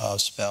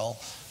spell,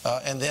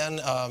 and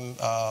then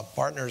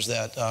partners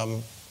that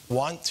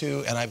want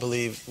to, and I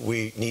believe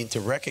we need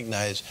to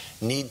recognize,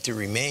 need to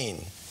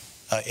remain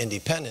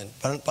independent,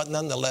 but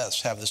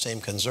nonetheless have the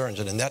same concerns.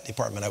 And in that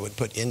department, I would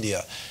put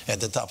India at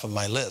the top of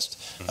my list.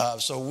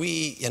 So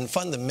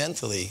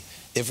fundamentally,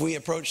 if we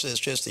approach this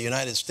just the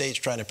United States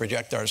trying to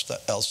project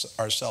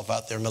ourselves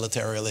out there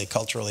militarily,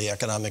 culturally,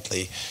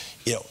 economically,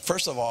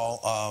 first of all,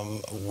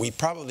 we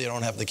probably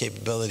don't have the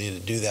capability to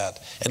do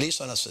that, at least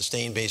on a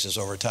sustained basis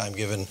over time,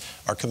 given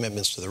our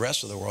commitments to the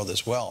rest of the world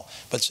as well.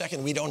 But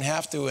second, we don't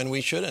have to, and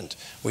we shouldn't.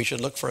 We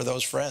should look for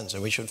those friends,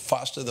 and we should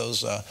foster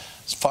those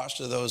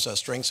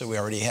strengths that we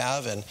already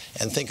have, and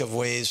think of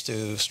ways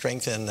to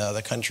strengthen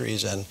the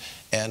countries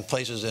and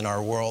places in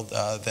our world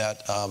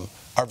that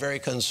are very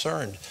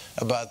concerned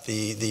about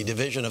the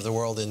division of the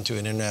world into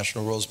an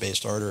international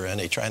rules-based order and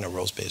a China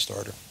rules-based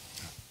order.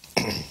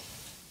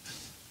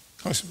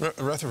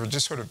 Rutherford,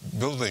 just sort of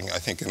building, I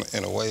think,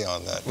 in a way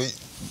on that.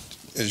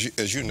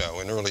 As you know,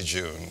 in early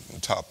June,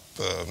 top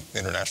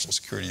international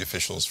security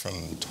officials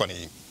from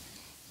 20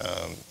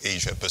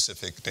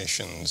 Asia-Pacific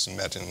nations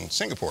met in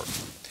Singapore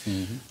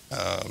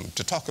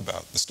to talk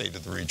about the state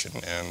of the region.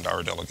 And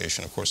our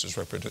delegation, of course, is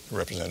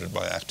represented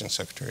by Acting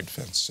Secretary of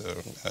Defense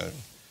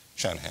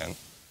Shanahan.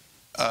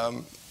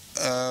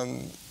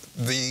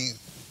 The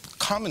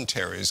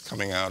commentaries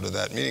coming out of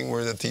that meeting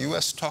were that the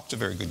U.S. talked a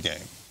very good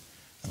game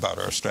about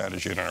our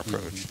strategy and our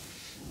approach.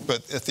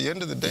 But at the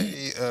end of the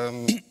day,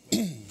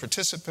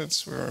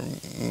 participants were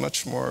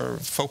much more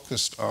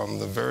focused on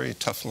the very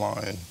tough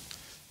line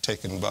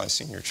taken by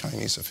senior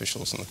Chinese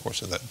officials in the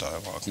course of that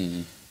dialogue.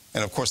 And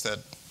of course, that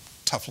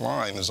tough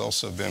line has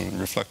also been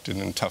reflected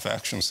in tough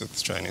actions that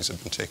the Chinese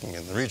have been taking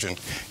in the region.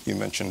 You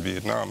mentioned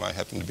Vietnam. I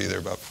happened to be there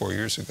about 4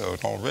 years ago,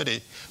 and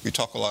already we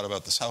talk a lot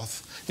about the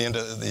South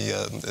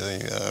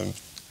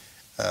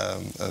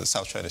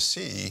China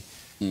Sea,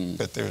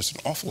 but there's an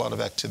awful lot of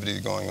activity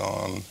going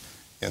on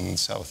in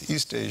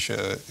Southeast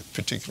Asia,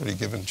 particularly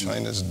given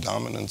China's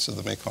dominance of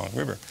the Mekong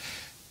River.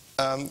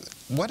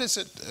 What is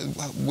it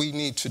we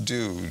need to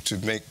do to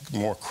make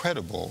more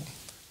credible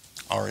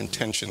our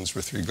intentions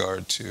with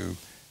regard to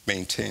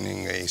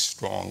maintaining a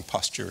strong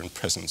posture and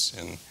presence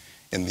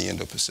in the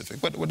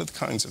Indo-Pacific? What are the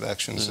kinds of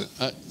actions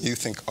that you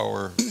think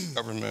our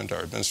government,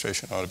 our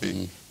administration ought to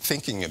be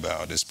thinking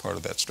about as part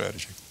of that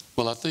strategy?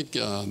 Well, I think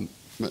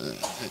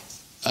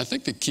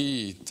the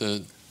key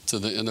to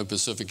the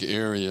Indo-Pacific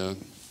area,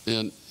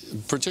 and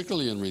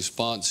particularly in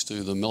response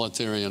to the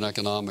military and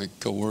economic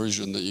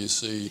coercion that you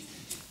see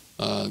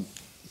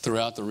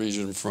throughout the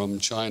region from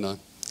China,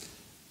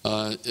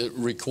 it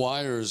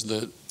requires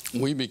that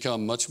we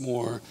become much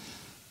more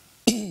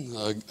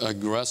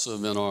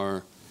aggressive in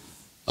our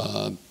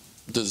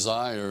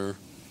desire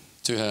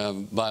to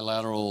have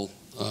bilateral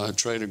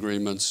trade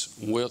agreements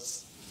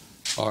with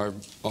our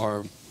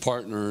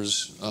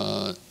partners.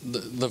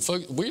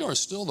 We are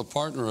still the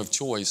partner of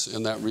choice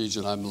in that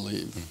region, I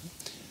believe.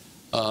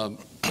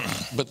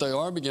 But they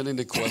are beginning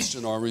to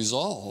question our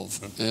resolve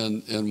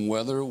and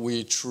whether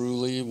we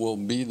truly will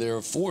be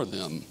there for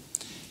them.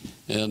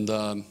 And,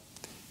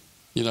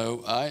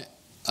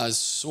 I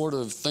sort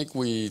of think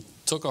we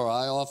took our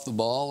eye off the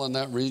ball in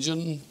that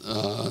region,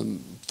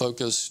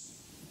 focused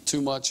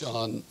too much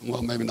on,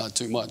 well, maybe not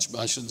too much, but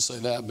I shouldn't say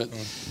that,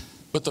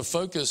 but the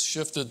focus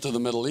shifted to the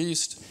Middle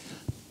East.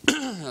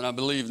 And I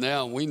believe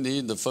now we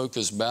need to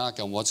focus back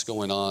on what's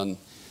going on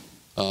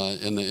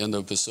in the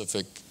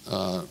Indo-Pacific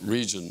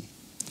region.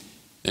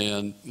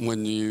 And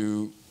when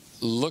you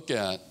look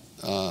at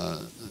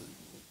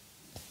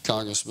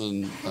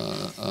Congressman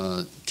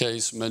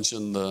Case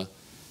mentioned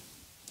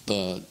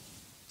the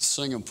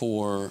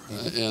Singapore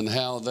and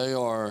how they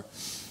are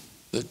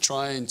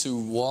trying to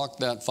walk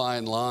that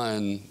fine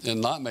line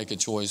and not make a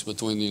choice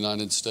between the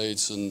United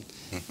States and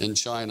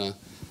China.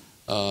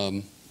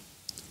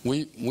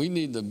 We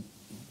need to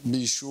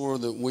be sure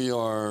that we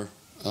are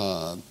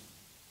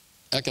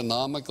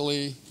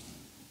economically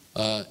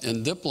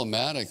and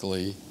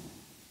diplomatically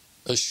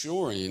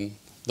assuring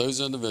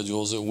those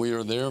individuals that we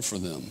are there for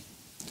them.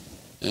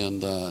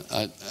 And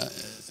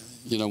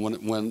you know,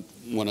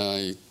 when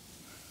I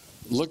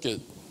look at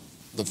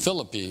the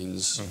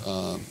Philippines,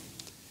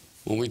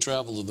 when we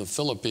traveled to the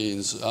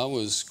Philippines, I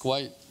was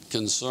quite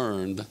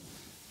concerned.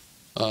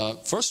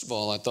 First of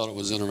all, I thought it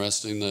was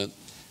interesting that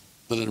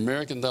an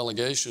American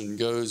delegation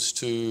goes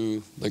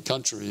to the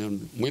country,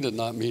 and we did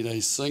not meet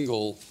a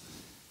single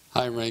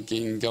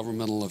high-ranking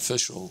governmental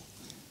official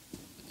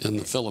in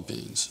the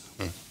Philippines.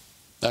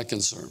 That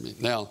concerned me.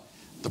 Now,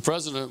 the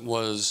president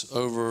was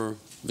over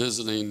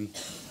visiting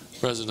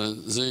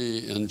President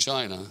Xi in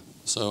China,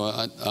 so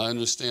I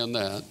understand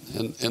that.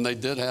 And they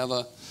did have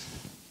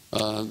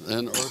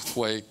an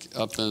earthquake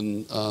up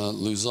in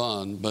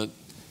Luzon, but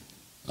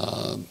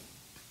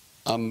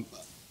I'm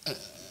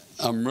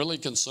really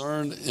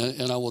concerned,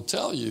 and I will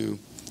tell you,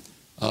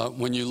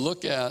 when you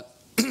look at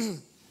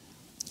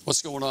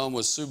what's going on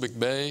with Subic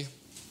Bay,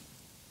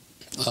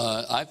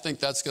 I think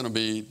that's going to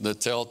be the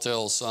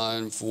telltale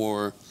sign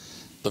for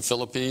the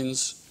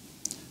Philippines,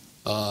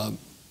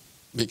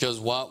 because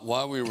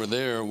while we were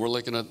there, we're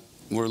looking at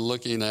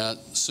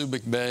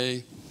Subic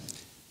Bay,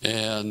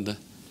 and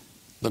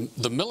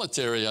the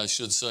military, I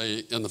should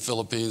say, in the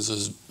Philippines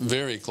is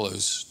very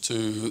close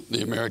to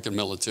the American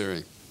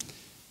military,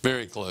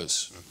 very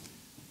close.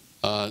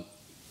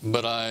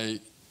 But I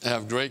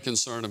have great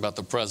concern about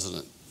the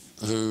president,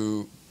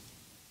 who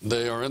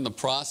they are in the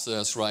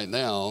process right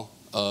now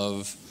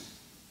of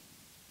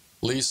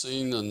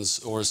leasing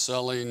or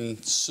selling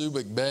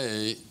Subic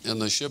Bay in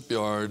the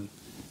shipyard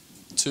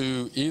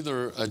to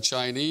either a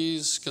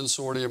Chinese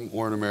consortium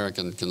or an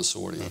American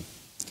consortium.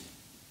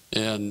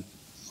 And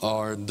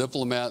our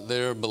diplomat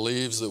there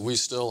believes that we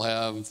still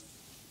have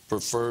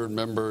preferred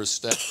member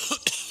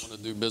status who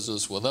want to do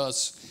business with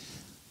us.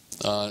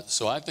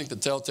 So I think the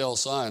telltale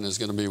sign is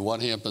going to be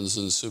what happens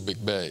in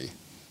Subic Bay.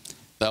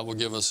 That will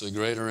give us a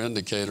greater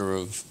indicator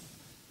of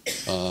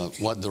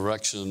what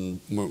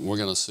direction we're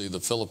going to see the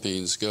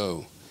Philippines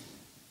go.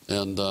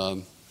 And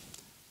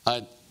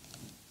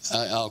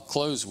I'll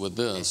close with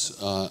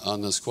this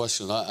on this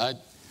question. I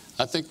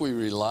think we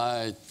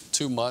rely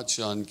too much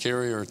on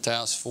carrier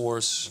task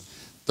force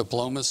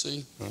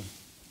diplomacy.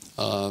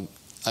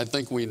 I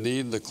think we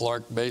need the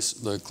Clark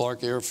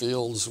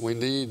airfields. We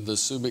need the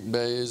Subic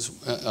Bays.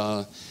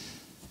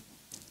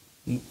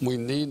 We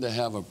need to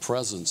have a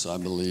presence, I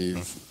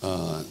believe,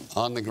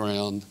 on the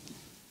ground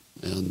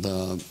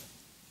and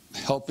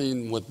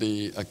helping with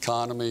the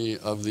economy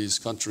of these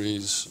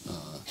countries,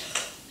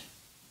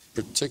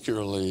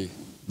 particularly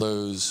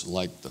those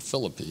like the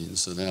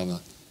Philippines that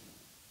have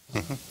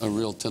a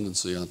real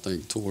tendency, I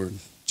think, toward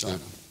China.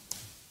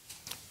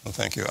 Well,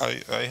 thank you.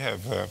 I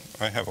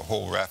have a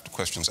whole raft of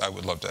questions I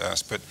would love to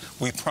ask, but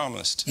we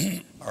promised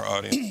our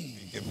audience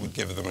would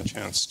give them a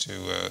chance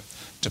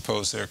to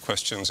pose their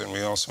questions, and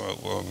we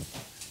also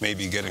may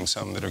be getting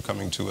some that are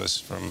coming to us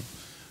from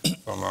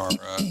our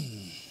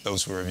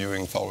those who are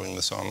viewing, following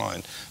this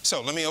online.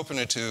 So let me open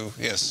it to,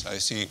 yes, I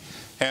see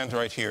hand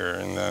right here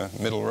in the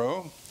middle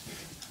row.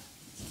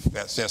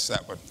 Yes,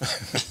 that one.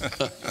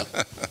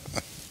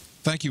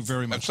 Thank you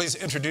very much. Please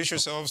introduce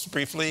yourselves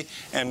briefly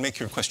and make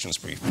your questions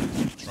brief.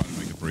 I'll try to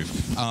make it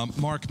brief.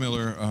 Mark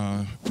Miller,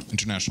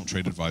 International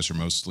Trade Advisor,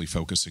 mostly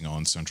focusing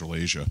on Central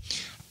Asia.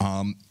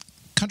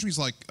 Countries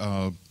like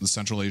the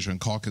Central Asia and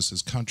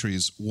Caucasus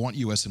countries want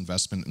U.S.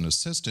 investment and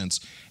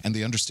assistance, and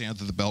they understand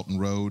that the Belt and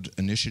Road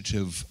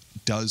Initiative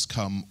does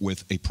come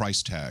with a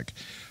price tag.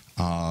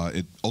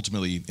 It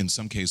ultimately, in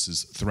some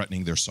cases,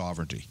 threatening their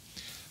sovereignty.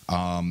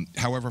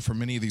 However, for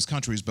many of these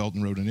countries, Belt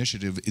and Road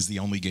Initiative is the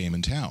only game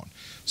in town.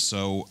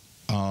 So,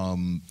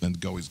 and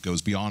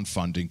goes beyond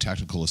funding,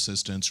 technical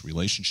assistance,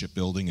 relationship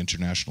building,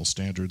 international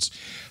standards.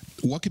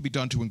 What could be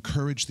done to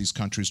encourage these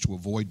countries to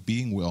avoid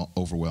being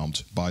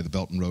overwhelmed by the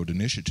Belt and Road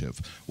Initiative?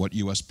 What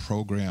U.S.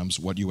 programs,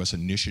 what U.S.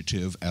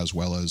 initiative, as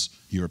well as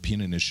European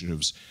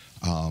initiatives,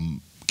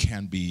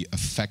 can be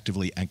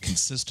effectively and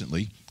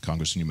consistently,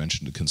 Congressman, you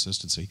mentioned the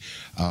consistency,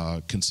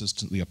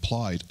 consistently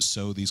applied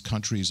so these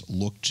countries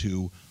look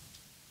to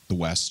the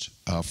West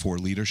for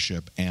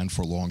leadership and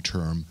for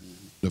long-term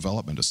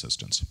development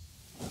assistance?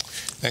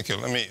 Thank you.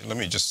 Let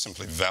me just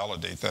simply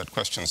validate that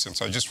question,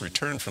 since I just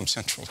returned from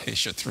Central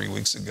Asia 3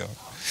 weeks ago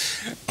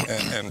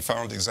and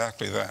found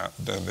exactly that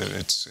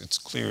it's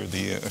clear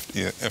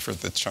the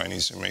effort that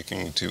Chinese are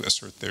making to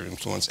assert their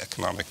influence,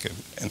 economic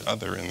and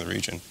other, in the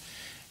region,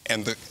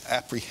 and the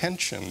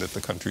apprehension that the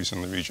countries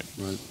in the region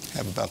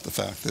have about the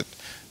fact that,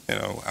 you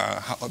know,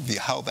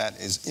 how that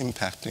is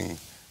impacting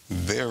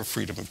their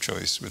freedom of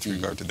choice with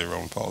regard to their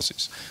own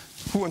policies.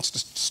 Who wants to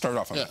start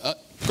off on that?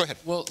 Go ahead.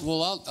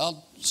 Well,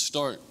 I'll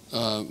start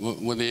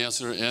with the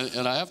answer,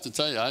 and I have to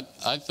tell you,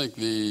 I think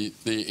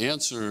the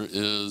answer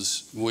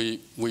is we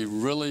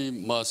really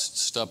must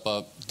step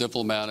up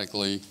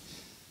diplomatically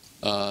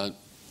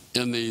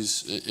in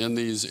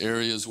these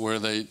areas where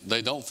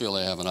they don't feel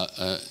they have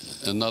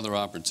another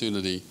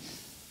opportunity.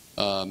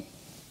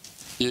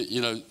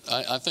 You know,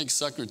 I think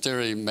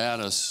Secretary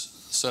Mattis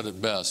said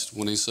it best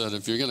when he said,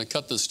 if you're going to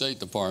cut the State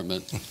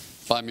Department,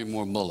 buy me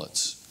more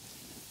bullets.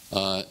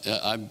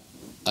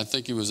 I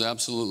think he was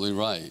absolutely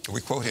right.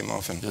 We quote him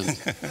often.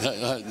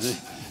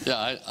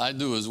 Yeah, I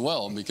do as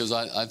well, because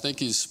I think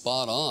he's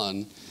spot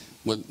on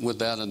with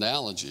that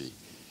analogy.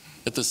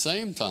 At the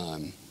same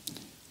time,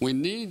 we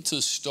need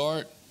to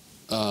start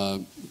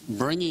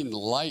bringing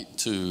light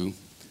to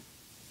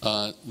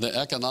the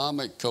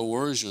economic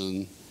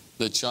coercion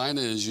that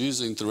China is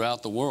using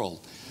throughout the world.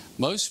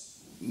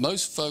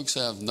 Most folks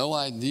have no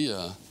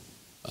idea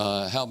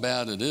how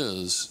bad it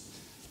is,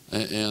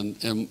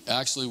 and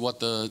actually what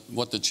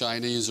the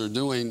Chinese are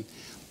doing,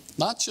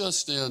 not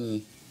just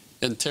in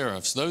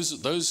tariffs.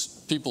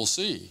 Those people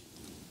see.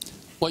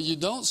 What you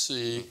don't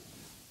see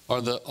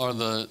are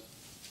the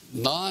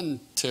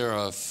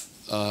non-tariff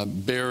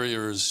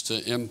barriers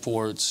to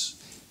imports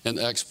and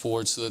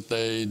exports that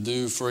they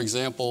do. For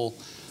example,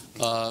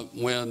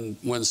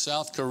 when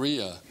South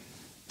Korea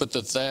put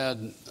the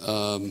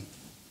THAAD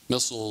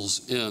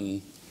missiles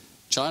in,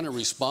 China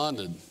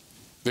responded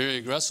very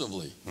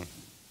aggressively.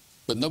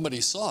 But nobody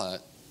saw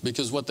it,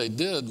 because what they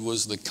did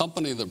was the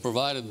company that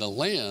provided the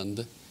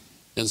land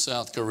in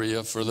South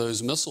Korea for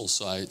those missile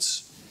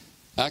sites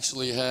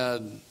actually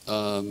had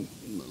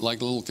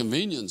like little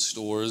convenience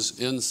stores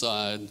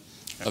inside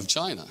of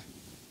China.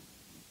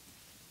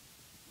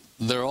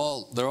 They're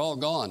all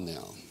gone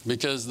now,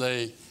 because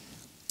they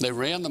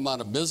ran them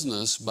out of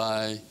business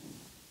by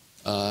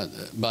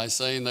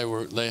saying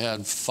they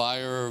had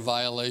fire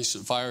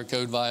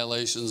code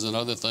violations and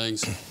other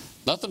things.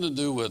 Nothing to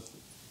do with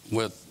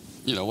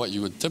what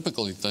you would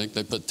typically think.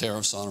 They put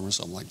tariffs on them or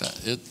something like that.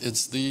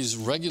 It's these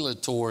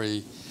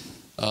regulatory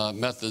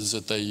methods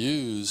that they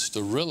use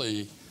to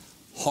really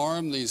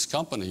harm these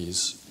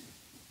companies,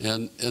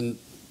 and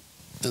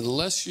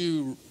unless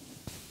you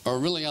are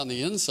really on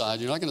the inside,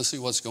 you're not going to see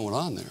what's going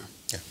on there.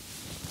 Yeah.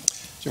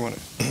 Do you want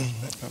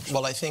to?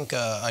 Well, I think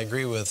I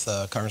agree with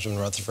Congressman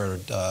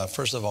Rutherford.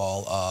 First of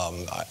all,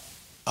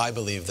 I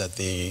believe that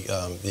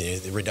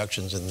the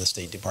reductions in the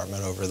State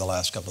Department over the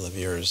last couple of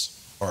years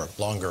or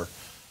longer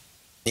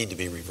need to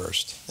be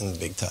reversed in the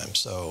big time.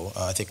 So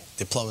I think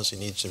diplomacy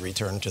needs to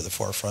return to the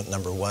forefront,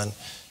 number one.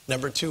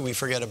 Number two, we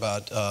forget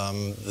about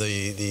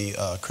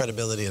the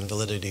credibility and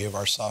validity of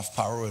our soft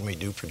power when we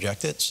do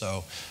project it.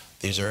 So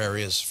these are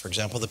areas, for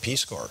example, the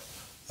Peace Corps,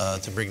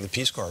 to bring the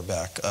Peace Corps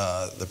back.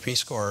 The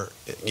Peace Corps,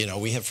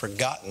 we have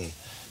forgotten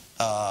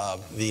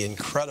the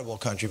incredible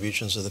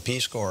contributions of the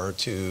Peace Corps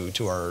to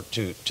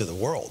the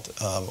world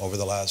over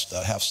the last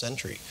half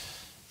century.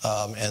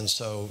 And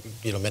so,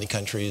 many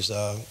countries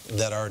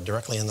that are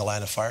directly in the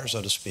line of fire,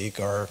 so to speak,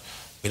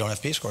 we don't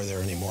have Peace Corps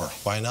there anymore.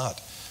 Why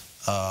not?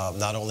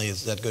 Not only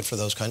is that good for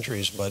those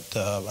countries, but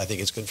I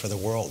think it's good for the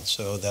world.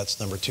 So that's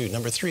number two.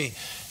 Number three,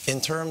 in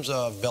terms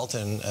of Belt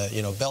and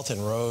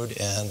Road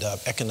and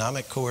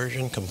economic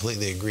coercion,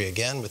 completely agree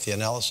again with the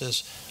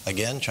analysis.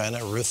 Again,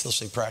 China,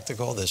 ruthlessly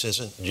practical. This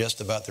isn't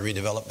just about the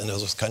redevelopment of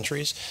those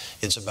countries.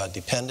 It's about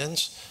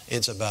dependence.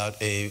 It's about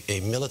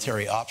a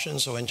military option.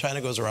 So when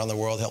China goes around the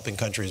world helping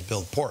countries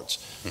build ports,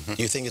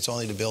 do you think it's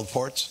only to build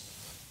ports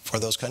for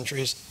those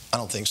countries? I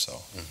don't think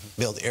so.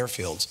 Build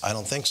airfields? I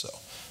don't think so.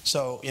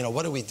 So,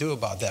 what do we do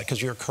about that?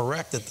 Because you're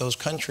correct that those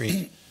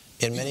countries,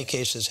 in many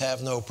cases,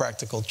 have no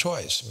practical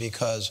choice,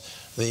 because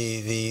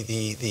the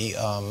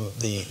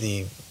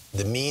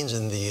means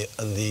and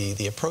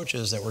the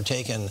approaches that were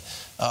taken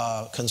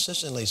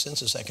consistently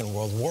since the Second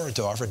World War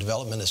to offer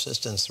development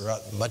assistance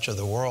throughout much of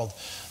the world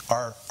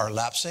are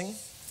lapsing,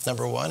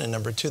 number one, and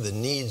number two, the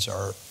needs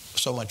are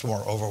so much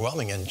more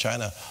overwhelming, and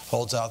China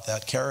holds out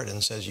that carrot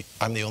and says,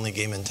 I'm the only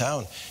game in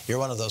town. You're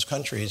one of those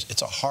countries.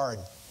 It's a hard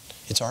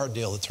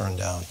deal to turn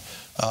down.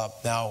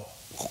 Now,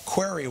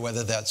 query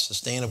whether that's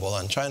sustainable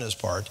on China's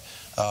part.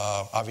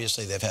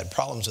 Obviously, they've had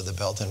problems with the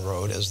Belt and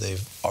Road, as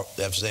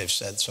they've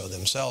said so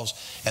themselves,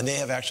 and they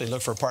have actually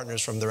looked for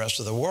partners from the rest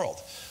of the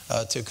world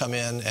to come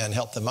in and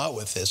help them out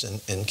with this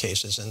in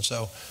cases. And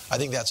so I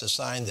think that's a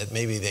sign that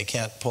maybe they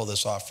can't pull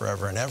this off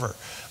forever and ever.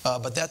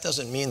 But that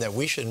doesn't mean that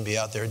we shouldn't be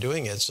out there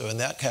doing it. So in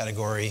that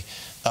category,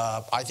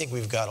 I think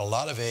we've got a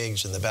lot of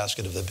eggs in the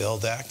basket of the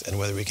BUILD Act, and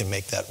whether we can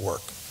make that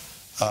work.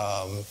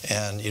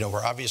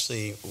 We're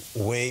obviously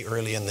way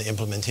early in the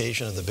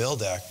implementation of the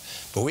BUILD Act,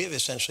 but we have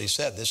essentially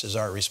said this is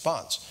our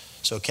response.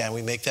 So can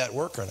we make that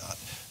work or not?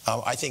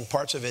 I think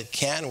parts of it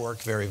can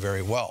work very,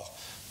 very well.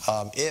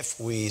 If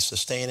we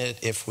sustain it,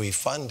 if we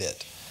fund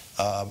it,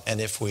 and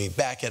if we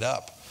back it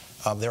up.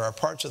 There are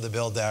parts of the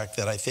BUILD Act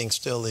that I think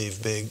still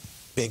leave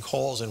big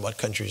holes in what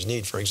countries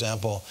need. For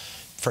example,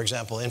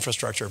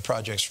 infrastructure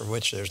projects for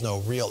which there's no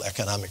real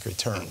economic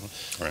return.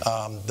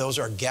 Right. Those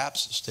are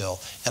gaps still.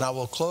 And I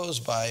will close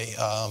by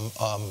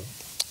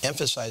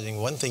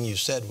emphasizing one thing you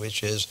said,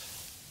 which is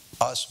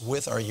us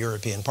with our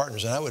European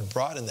partners. And I would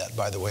broaden that,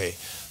 by the way,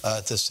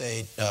 to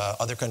say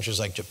other countries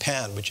like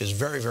Japan, which is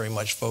very, very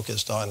much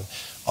focused on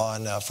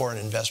foreign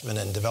investment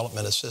and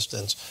development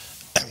assistance,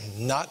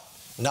 not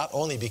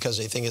only because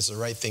they think it's the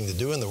right thing to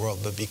do in the world,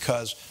 but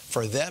because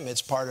for them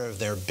it's part of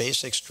their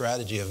basic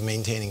strategy of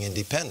maintaining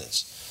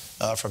independence.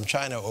 from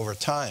China over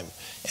time.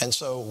 And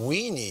so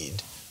we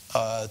need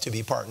to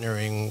be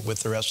partnering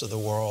with the rest of the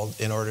world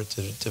in order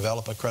to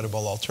develop a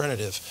credible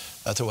alternative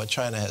to what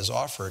China has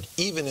offered,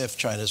 even if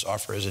China's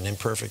offer is an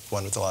imperfect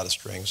one with a lot of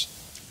strings.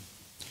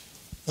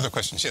 Other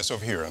questions? Yes,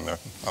 over here on the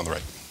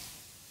right.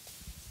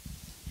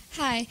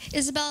 Hi,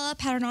 Isabella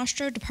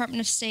Paternostro, Department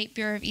of State,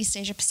 Bureau of East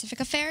Asia Pacific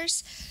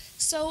Affairs.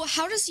 So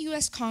how does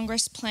U.S.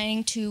 Congress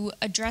planning to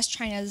address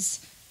China's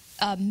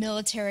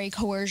military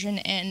coercion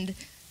and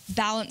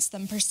balance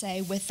them, per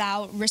se,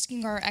 without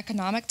risking our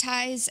economic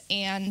ties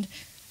and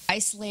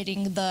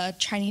isolating the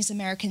Chinese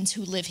Americans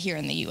who live here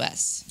in the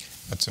U.S.?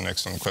 That's an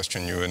excellent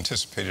question. You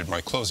anticipated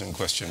my closing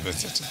question,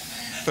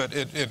 but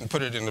it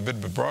put it in a bit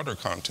of a broader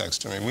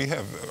context. I mean,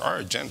 our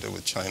agenda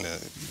with China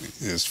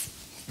is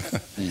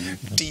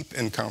deep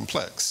and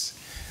complex.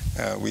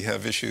 We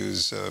have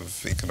issues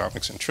of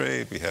economics and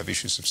trade. We have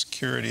issues of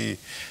security.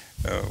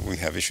 We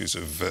have issues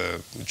of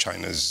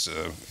China's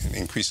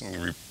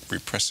increasingly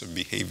repressive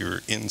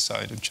behavior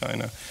inside of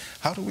China.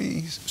 How do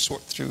we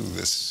sort through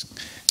this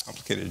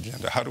complicated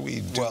agenda? How do we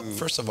do, well,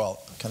 first of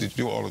all,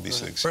 do all of these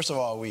things? First of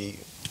all, we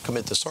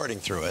commit to sorting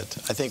through it.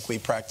 I think we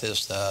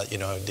practiced,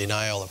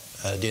 denial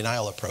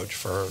approach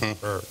for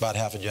about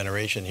half a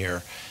generation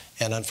here,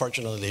 and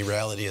unfortunately,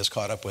 reality has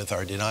caught up with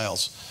our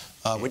denials,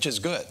 which is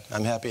good.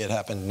 I'm happy it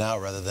happened now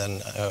rather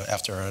than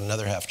after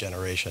another half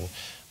generation.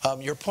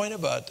 Your point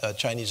about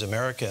Chinese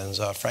Americans,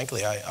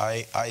 frankly,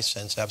 I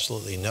sense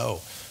absolutely no,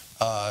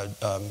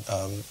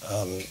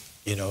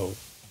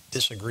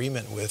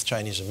 disagreement with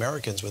Chinese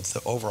Americans with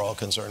the overall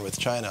concern with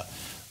China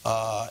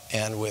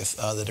and with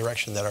the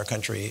direction that our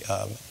country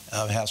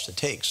has to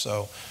take.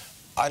 So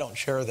I don't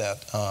share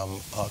that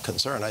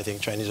concern. I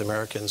think Chinese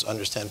Americans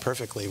understand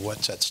perfectly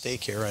what's at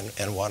stake here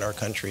and want our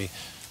country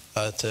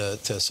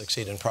to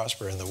succeed and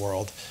prosper in the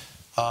world.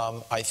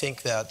 I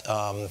think that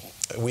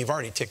we've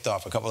already ticked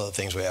off a couple of the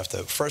things we have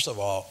to. First of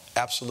all,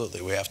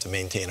 absolutely, we have to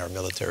maintain our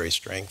military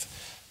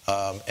strength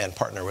and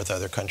partner with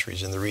other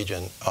countries in the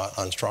region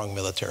on strong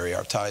military.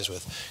 Our ties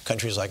with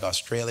countries like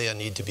Australia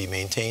need to be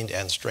maintained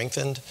and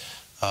strengthened.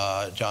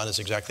 John is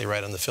exactly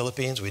right on the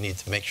Philippines. We need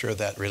to make sure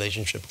that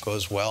relationship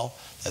goes well.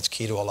 That's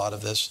key to a lot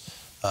of this.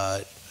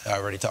 I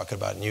already talked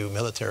about new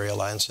military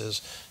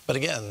alliances. But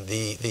again,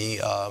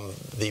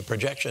 the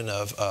projection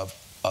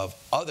of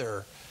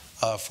other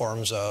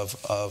forms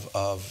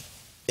of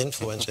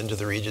influence into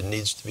the region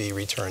needs to be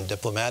returned.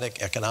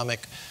 Diplomatic,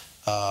 economic,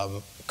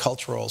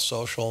 cultural,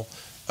 social,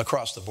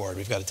 across the board.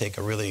 We've got to take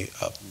a really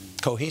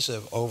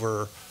cohesive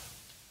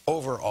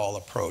overall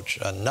approach.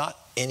 Not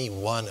any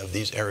one of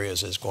these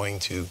areas is going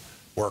to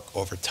work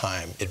over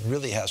time. It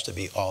really has to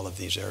be all of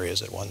these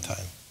areas at one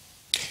time.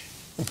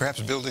 And perhaps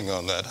building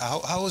on that,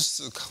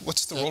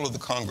 what's the role of the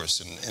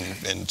Congress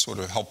in sort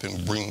of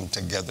helping bring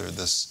together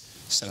this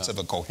sense of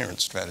a coherent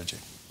strategy?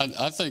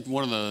 I think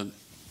one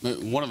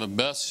of the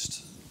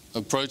best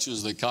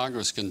approaches that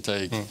Congress can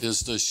take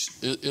is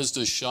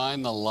to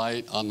shine the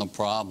light on the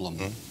problem.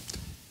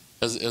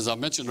 As I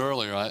mentioned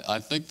earlier, I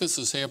think this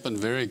has happened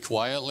very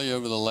quietly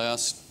over the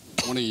last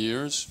 20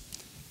 years.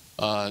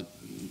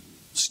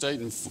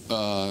 State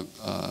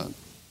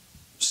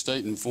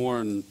and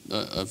foreign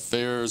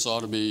affairs ought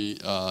to be,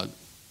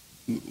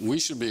 we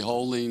should be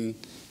holding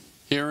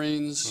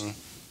hearings,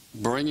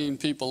 bringing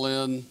people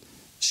in,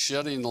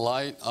 shedding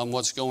light on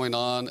what's going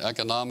on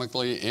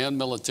economically and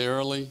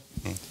militarily.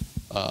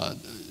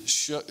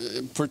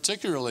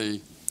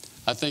 Particularly,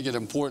 I think it's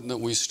important that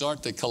we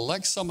start to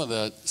collect some of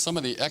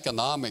the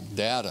economic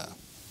data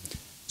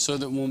so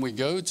that when we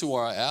go to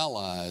our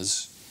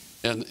allies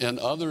and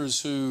others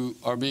who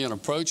are being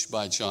approached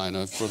by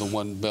China for the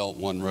One Belt,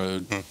 One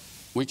Road,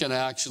 we can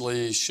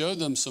actually show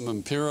them some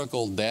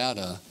empirical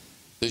data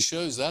that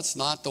shows that's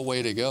not the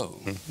way to go.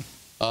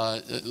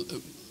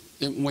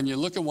 When you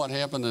look at what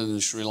happened in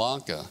Sri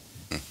Lanka,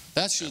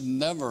 that should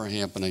never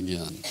happen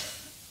again,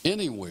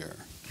 anywhere.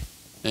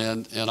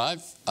 And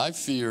I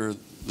fear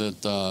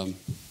that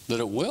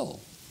it will.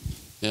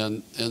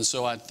 And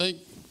so I think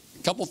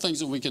a couple things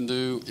that we can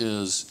do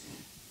is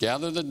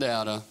gather the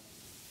data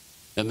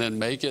and then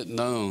make it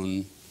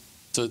known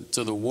to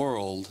the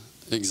world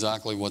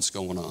exactly what's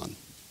going on.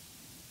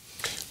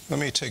 Let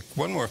me take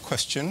one more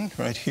question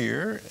right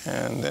here,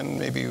 and then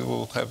maybe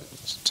we'll have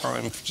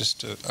time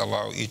just to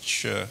allow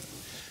each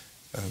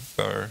of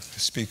our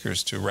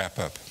speakers to wrap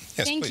up.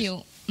 Yes, Thank please.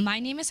 you. My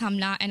name is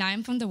Hamna, and I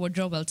am from the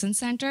Woodrow Wilson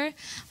Center.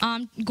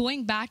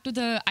 Going back to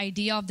the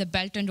idea of the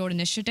Belt and Road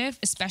Initiative,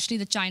 especially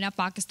the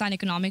China-Pakistan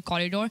Economic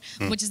Corridor,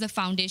 which is the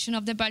foundation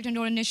of the Belt and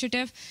Road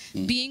Initiative.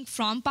 Being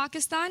from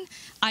Pakistan,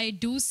 I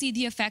do see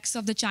the effects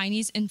of the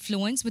Chinese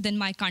influence within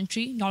my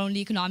country, not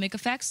only economic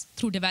effects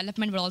through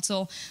development, but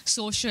also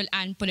social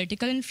and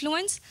political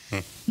influence.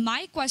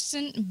 My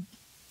question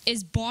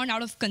is born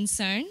out of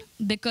concern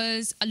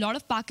because a lot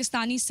of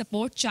Pakistanis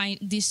support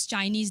this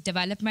Chinese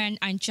development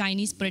and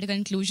Chinese political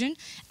inclusion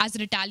as a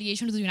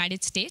retaliation to the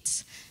United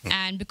States.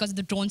 And because of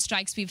the drone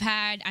strikes we've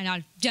had,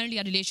 and generally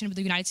our relation with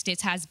the United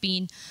States has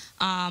been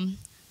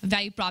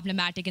very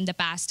problematic in the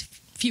past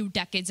few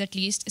decades at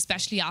least,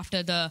 especially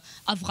after the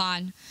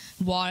Afghan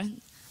war.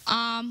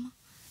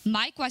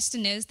 My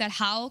question is that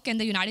how can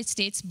the United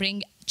States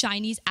bring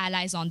Chinese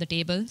allies on the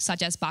table,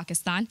 such as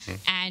Pakistan,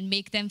 and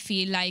make them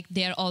feel like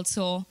they're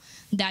also,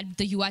 that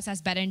the U.S.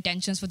 has better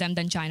intentions for them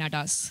than China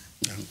does?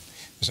 Yeah.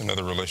 There's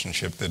another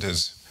relationship that is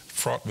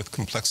fraught with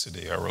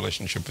complexity, our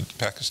relationship with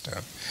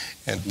Pakistan.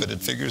 But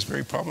it figures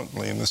very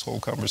prominently in this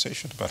whole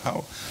conversation about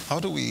how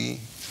do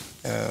we,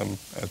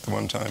 at the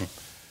one time,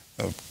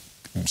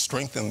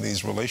 strengthen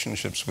these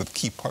relationships with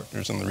key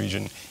partners in the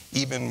region,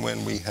 even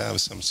when we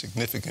have some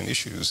significant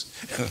issues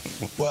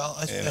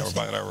in our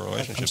bilateral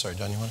relationships. I'm sorry,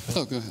 John, you want to?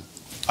 Oh, go ahead.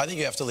 I think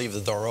you have to leave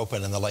the door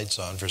open and the lights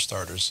on, for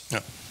starters.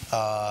 Yeah.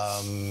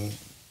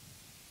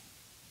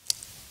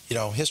 You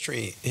know,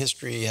 history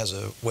has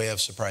a way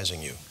of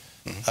surprising you.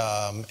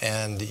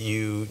 And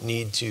you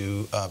need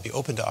to be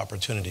open to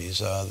opportunities.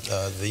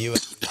 The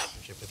U.S.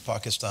 relationship with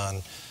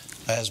Pakistan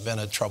has been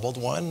a troubled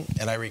one,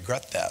 and I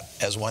regret that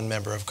as one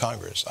member of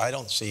Congress. I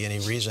don't see any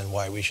reason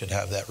why we should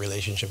have that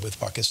relationship with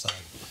Pakistan.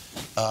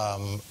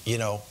 You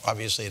know,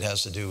 obviously it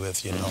has to do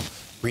with, you know,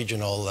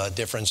 regional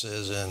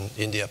differences and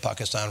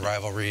India-Pakistan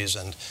rivalries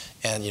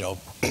and you know,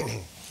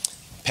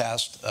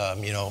 past,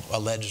 you know,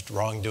 alleged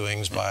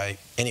wrongdoings by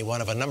any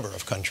one of a number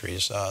of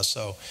countries.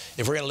 So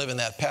if we're going to live in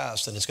that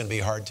past, then it's going to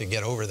be hard to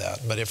get over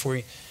that. But if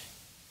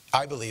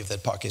I believe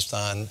that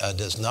Pakistan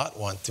does not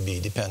want to be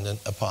dependent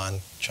upon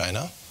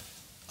China.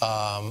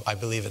 I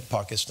believe that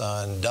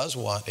Pakistan does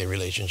want a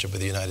relationship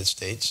with the United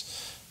States,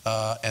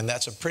 and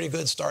that's a pretty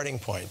good starting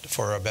point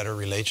for a better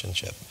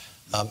relationship.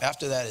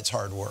 After that, it's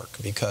hard work,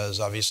 because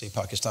obviously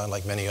Pakistan,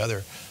 like many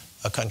other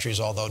countries,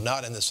 although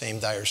not in the same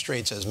dire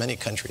straits as many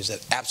countries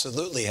that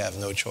absolutely have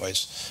no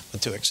choice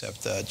but to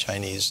accept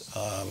Chinese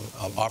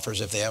offers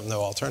if they have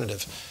no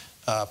alternative.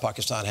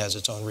 Pakistan has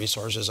its own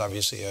resources,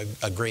 obviously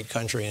a great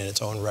country in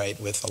its own right,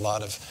 with a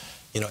lot of,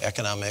 you know,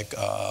 economic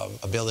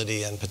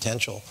ability and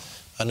potential.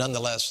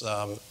 Nonetheless,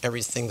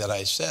 everything that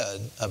I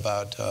said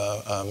about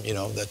you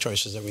know, the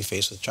choices that we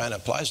face with China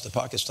applies to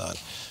Pakistan,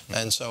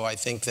 and so I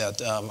think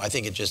that I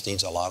think it just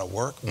needs a lot of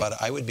work. But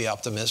I would be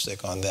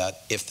optimistic on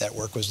that if that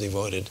work was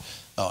devoted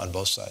on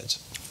both sides.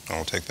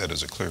 I'll take that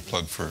as a clear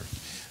plug for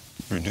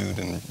renewed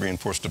and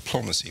reinforced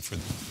diplomacy for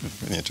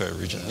the entire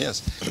region.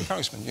 Yes,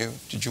 Congressman,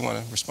 did you want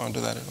to respond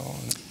to that at all?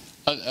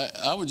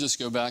 I would just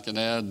go back and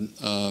add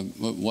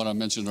what I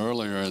mentioned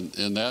earlier,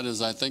 and that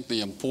is, I think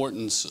the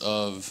importance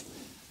of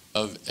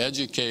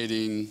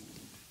educating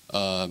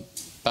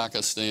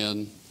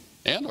Pakistan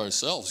and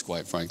ourselves,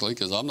 quite frankly,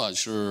 because I'm not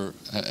sure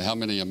how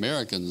many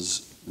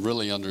Americans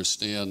really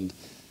understand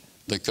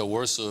the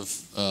coercive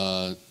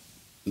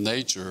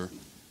nature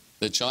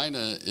that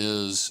China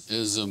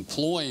is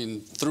employing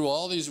through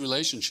all these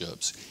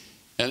relationships.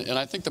 And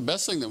I think the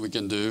best thing that we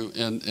can do,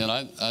 and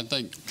I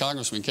think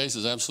Congressman Case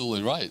is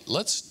absolutely right,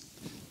 let's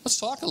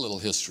talk a little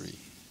history.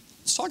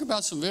 Let's talk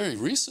about some very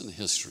recent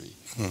history.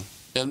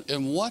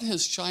 And what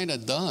has China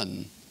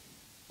done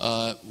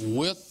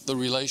with the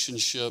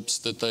relationships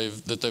that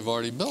they've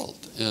already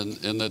built,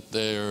 and that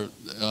they're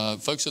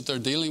folks that they're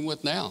dealing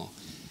with now?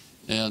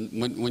 And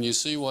when you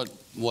see what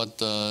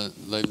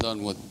they've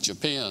done with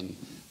Japan,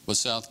 with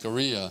South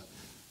Korea,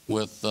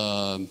 with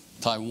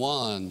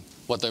Taiwan,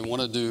 what they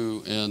want to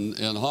do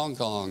in Hong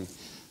Kong,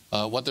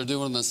 what they're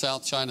doing in the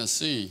South China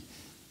Sea,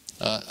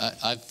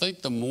 I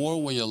think the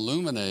more we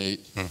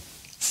illuminate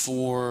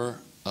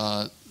for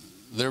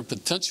their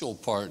potential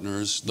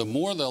partners, the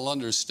more they'll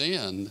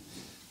understand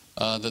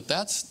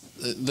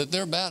that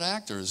they're bad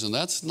actors, and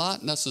that's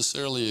not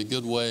necessarily a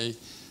good way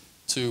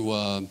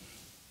to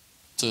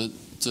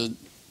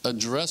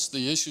address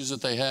the issues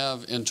that they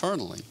have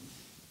internally,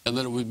 and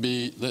that it would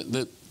be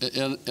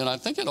and I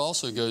think it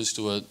also goes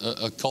to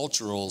a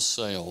cultural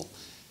sale.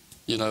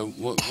 You know,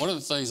 one of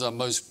the things I'm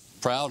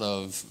most proud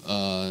of,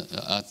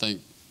 I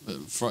think,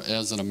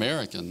 as an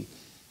American,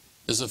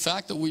 is the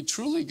fact that we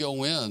truly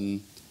go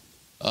in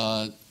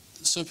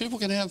so people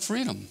can have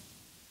freedom.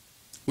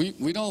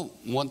 We don't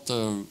want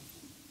to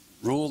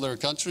rule their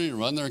country,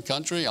 run their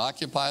country,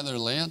 occupy their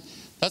land.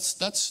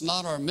 That's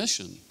not our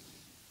mission.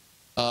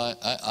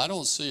 I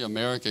don't see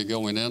America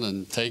going in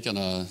and taking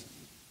a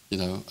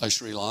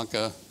Sri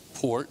Lanka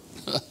port,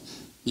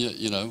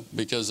 you know,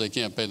 because they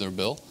can't pay their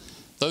bill.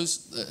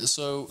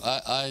 So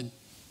I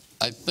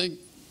think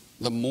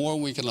the more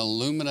we can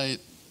illuminate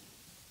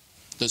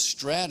the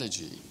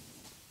strategy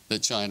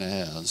that China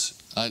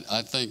has,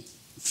 I think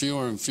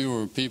fewer and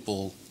fewer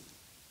people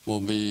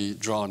will be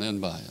drawn in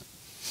by it.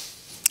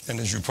 And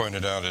as you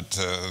pointed out,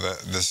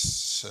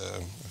 this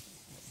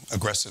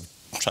aggressive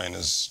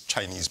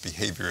Chinese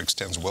behavior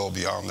extends well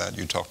beyond that.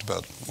 You talked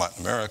about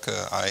Latin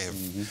America. I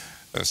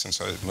have,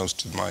 since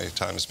most of my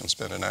time has been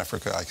spent in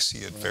Africa, I see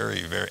it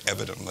very, very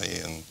evidently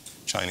in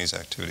Chinese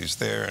activities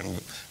there,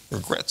 and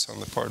regrets on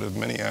the part of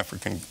many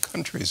African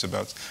countries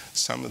about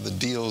some of the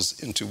deals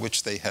into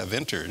which they have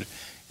entered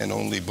and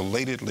only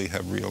belatedly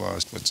have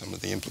realized what some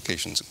of the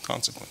implications and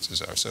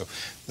consequences are. So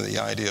the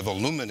idea of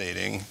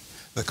illuminating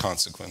the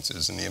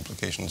consequences and the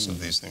implications of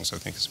these things, I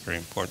think, is very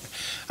important.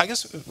 I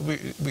guess we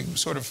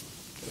sort of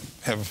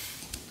have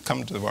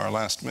come to our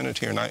last minute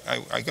here, and I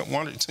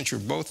wanted, since you're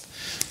both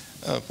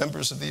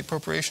members of the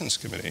Appropriations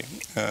Committee,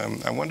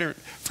 I wonder,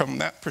 from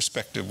that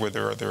perspective,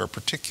 whether there are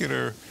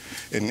particular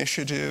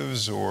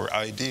initiatives or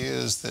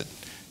ideas that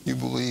you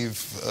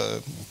believe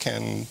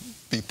can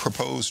be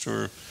proposed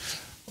or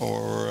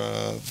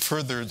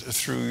furthered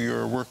through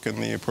your work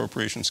in the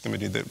Appropriations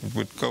Committee that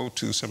would go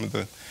to some of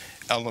the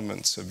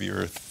elements of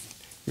your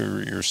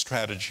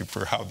strategy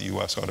for how the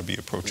U.S. ought to be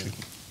approaching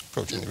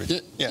the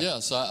region.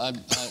 Yes,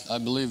 I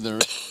believe there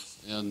is.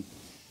 And,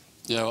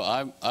 you know,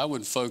 I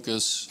would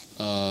focus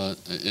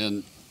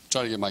and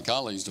try to get my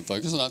colleagues to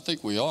focus, and I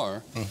think we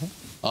are,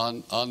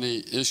 on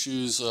the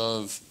issues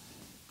of,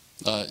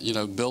 you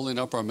know, building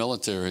up our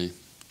military.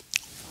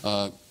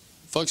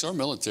 Folks, our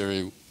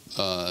military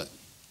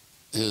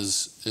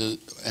has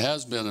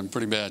been in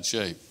pretty bad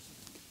shape.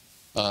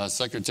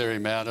 Secretary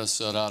Mattis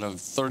said out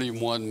of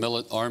 31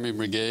 Army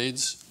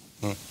brigades,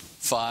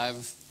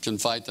 5 can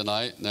fight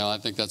tonight. Now, I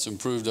think that's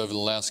improved over the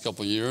last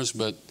couple of years,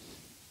 but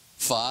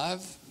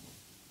 5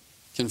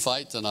 can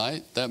fight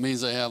tonight. That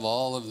means they have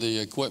all of the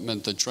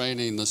equipment, the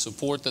training, the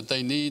support that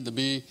they need to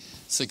be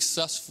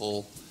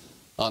successful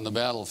on the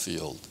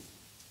battlefield.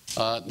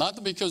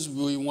 Not because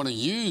we want to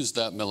use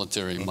that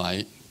military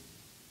might,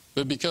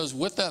 but because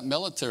with that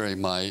military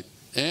might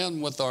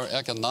and with our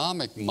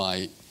economic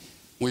might,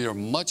 we are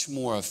much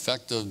more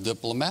effective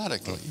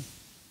diplomatically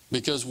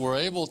because we're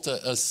able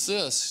to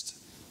assist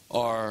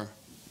our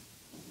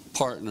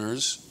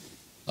partners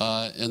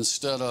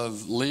instead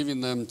of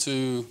leaving them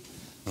to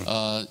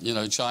you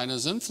know,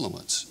 China's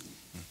influence.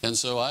 And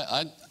so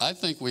I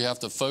think we have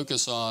to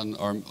focus on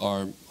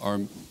our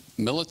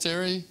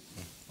military,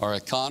 our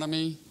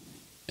economy,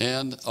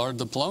 and our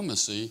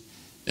diplomacy,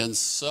 and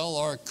sell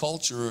our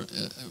culture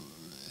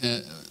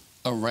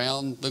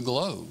around the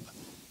globe.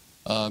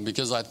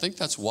 Because I think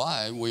that's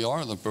why we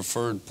are the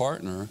preferred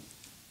partner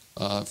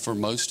for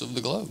most of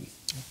the globe.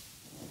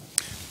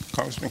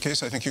 Congressman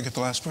Case, I think you get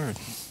the last word.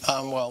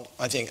 Well,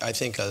 I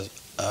think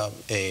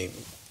a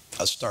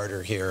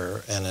starter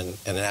here and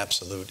an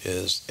absolute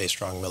is a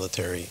strong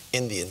military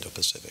in the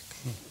Indo-Pacific.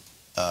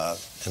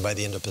 And by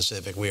the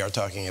Indo-Pacific, we are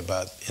talking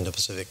about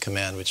Indo-Pacific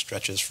Command, which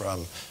stretches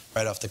from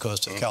right off the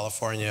coast of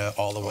California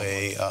all the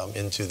way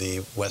into the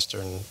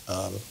western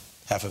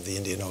half of the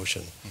Indian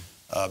Ocean.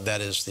 That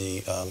is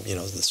the, you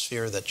know, the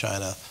sphere that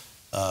China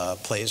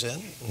plays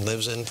in,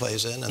 lives in,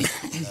 plays in, and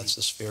that's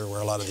the sphere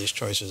where a lot of these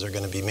choices are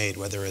going to be made,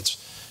 whether it's,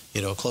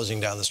 you know, closing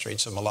down the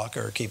Straits of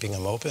Malacca or keeping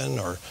them open,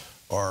 or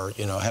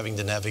you know, having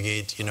to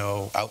navigate, you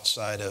know,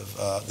 outside of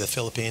the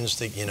Philippines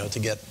to, you know, to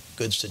get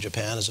goods to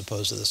Japan as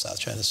opposed to the South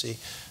China Sea.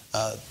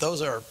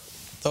 Those are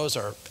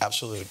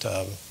absolute,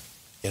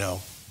 you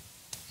know,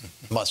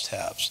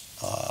 must-haves.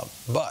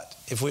 But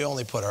if we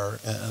only put our,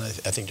 and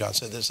I think John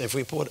said this, if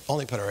we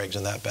only put our eggs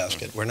in that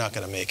basket, we're not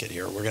going to make it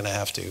here. We're going to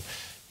have to,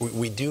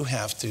 we do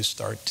have to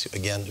start to,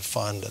 again, to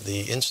fund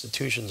the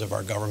institutions of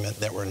our government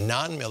that were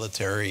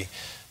non-military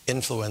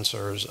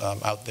influencers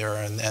out there,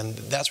 and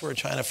that's where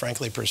China,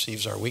 frankly,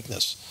 perceives our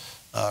weakness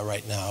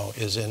right now,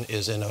 is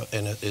in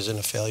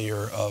a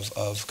failure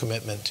of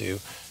commitment to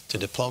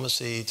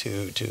diplomacy,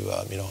 to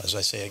you know, as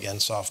I say again,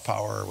 soft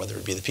power, whether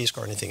it be the Peace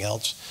Corps or anything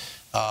else.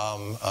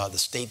 The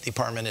State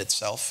Department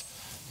itself,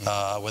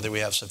 whether we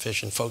have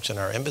sufficient folks in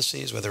our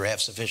embassies, whether we have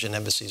sufficient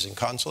embassies and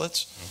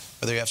consulates,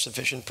 whether we have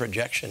sufficient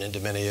projection into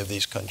many of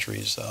these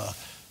countries.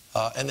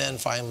 And then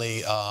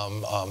finally,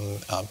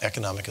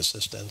 economic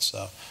assistance.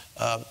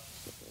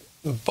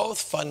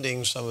 Both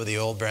funding some of the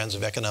old brands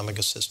of economic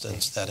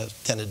assistance that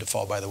have tended to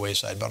fall by the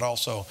wayside, but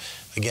also,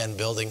 again,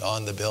 building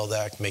on the BUILD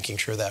Act, making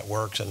sure that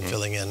works and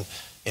filling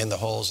in the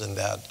holes in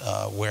that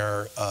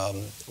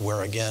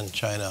where again,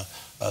 China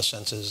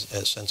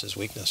senses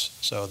weakness.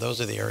 So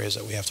those are the areas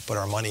that we have to put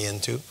our money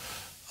into.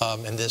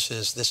 And this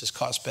is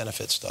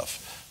cost-benefit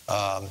stuff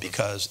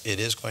because it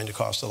is going to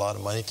cost a lot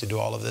of money to do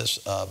all of this,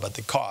 but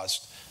the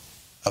cost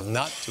of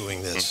not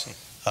doing this,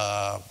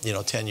 you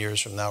know, 10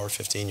 years from now or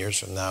 15 years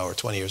from now or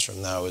 20 years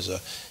from now is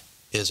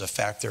a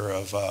factor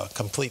of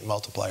complete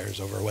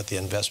multipliers over what the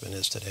investment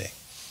is today.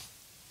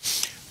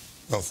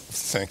 Well,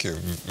 thank you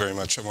very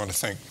much. I want to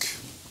thank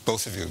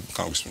both of you,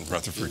 Congressman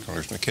Rutherford,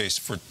 Congressman Case,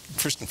 for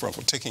first and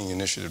foremost taking the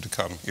initiative to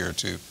come here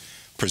to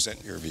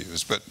present your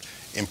views, but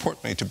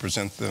importantly to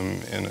present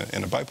them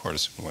in a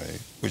bipartisan way,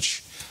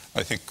 which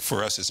I think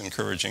for us is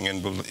encouraging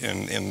in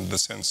the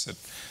sense that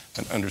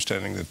an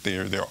understanding that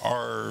there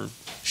are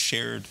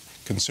shared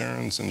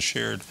concerns and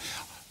shared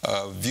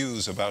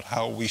views about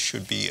how we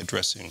should be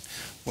addressing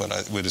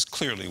what is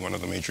clearly one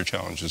of the major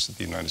challenges that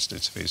the United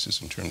States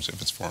faces in terms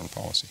of its foreign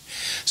policy.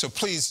 So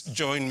please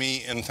join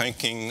me in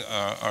thanking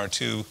our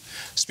two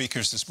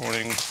speakers this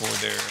morning for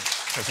their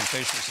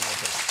presentations and their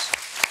presence.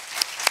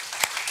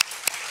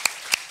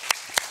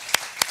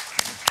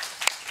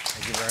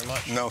 Thank you very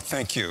much. No,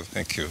 thank you.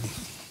 Thank you.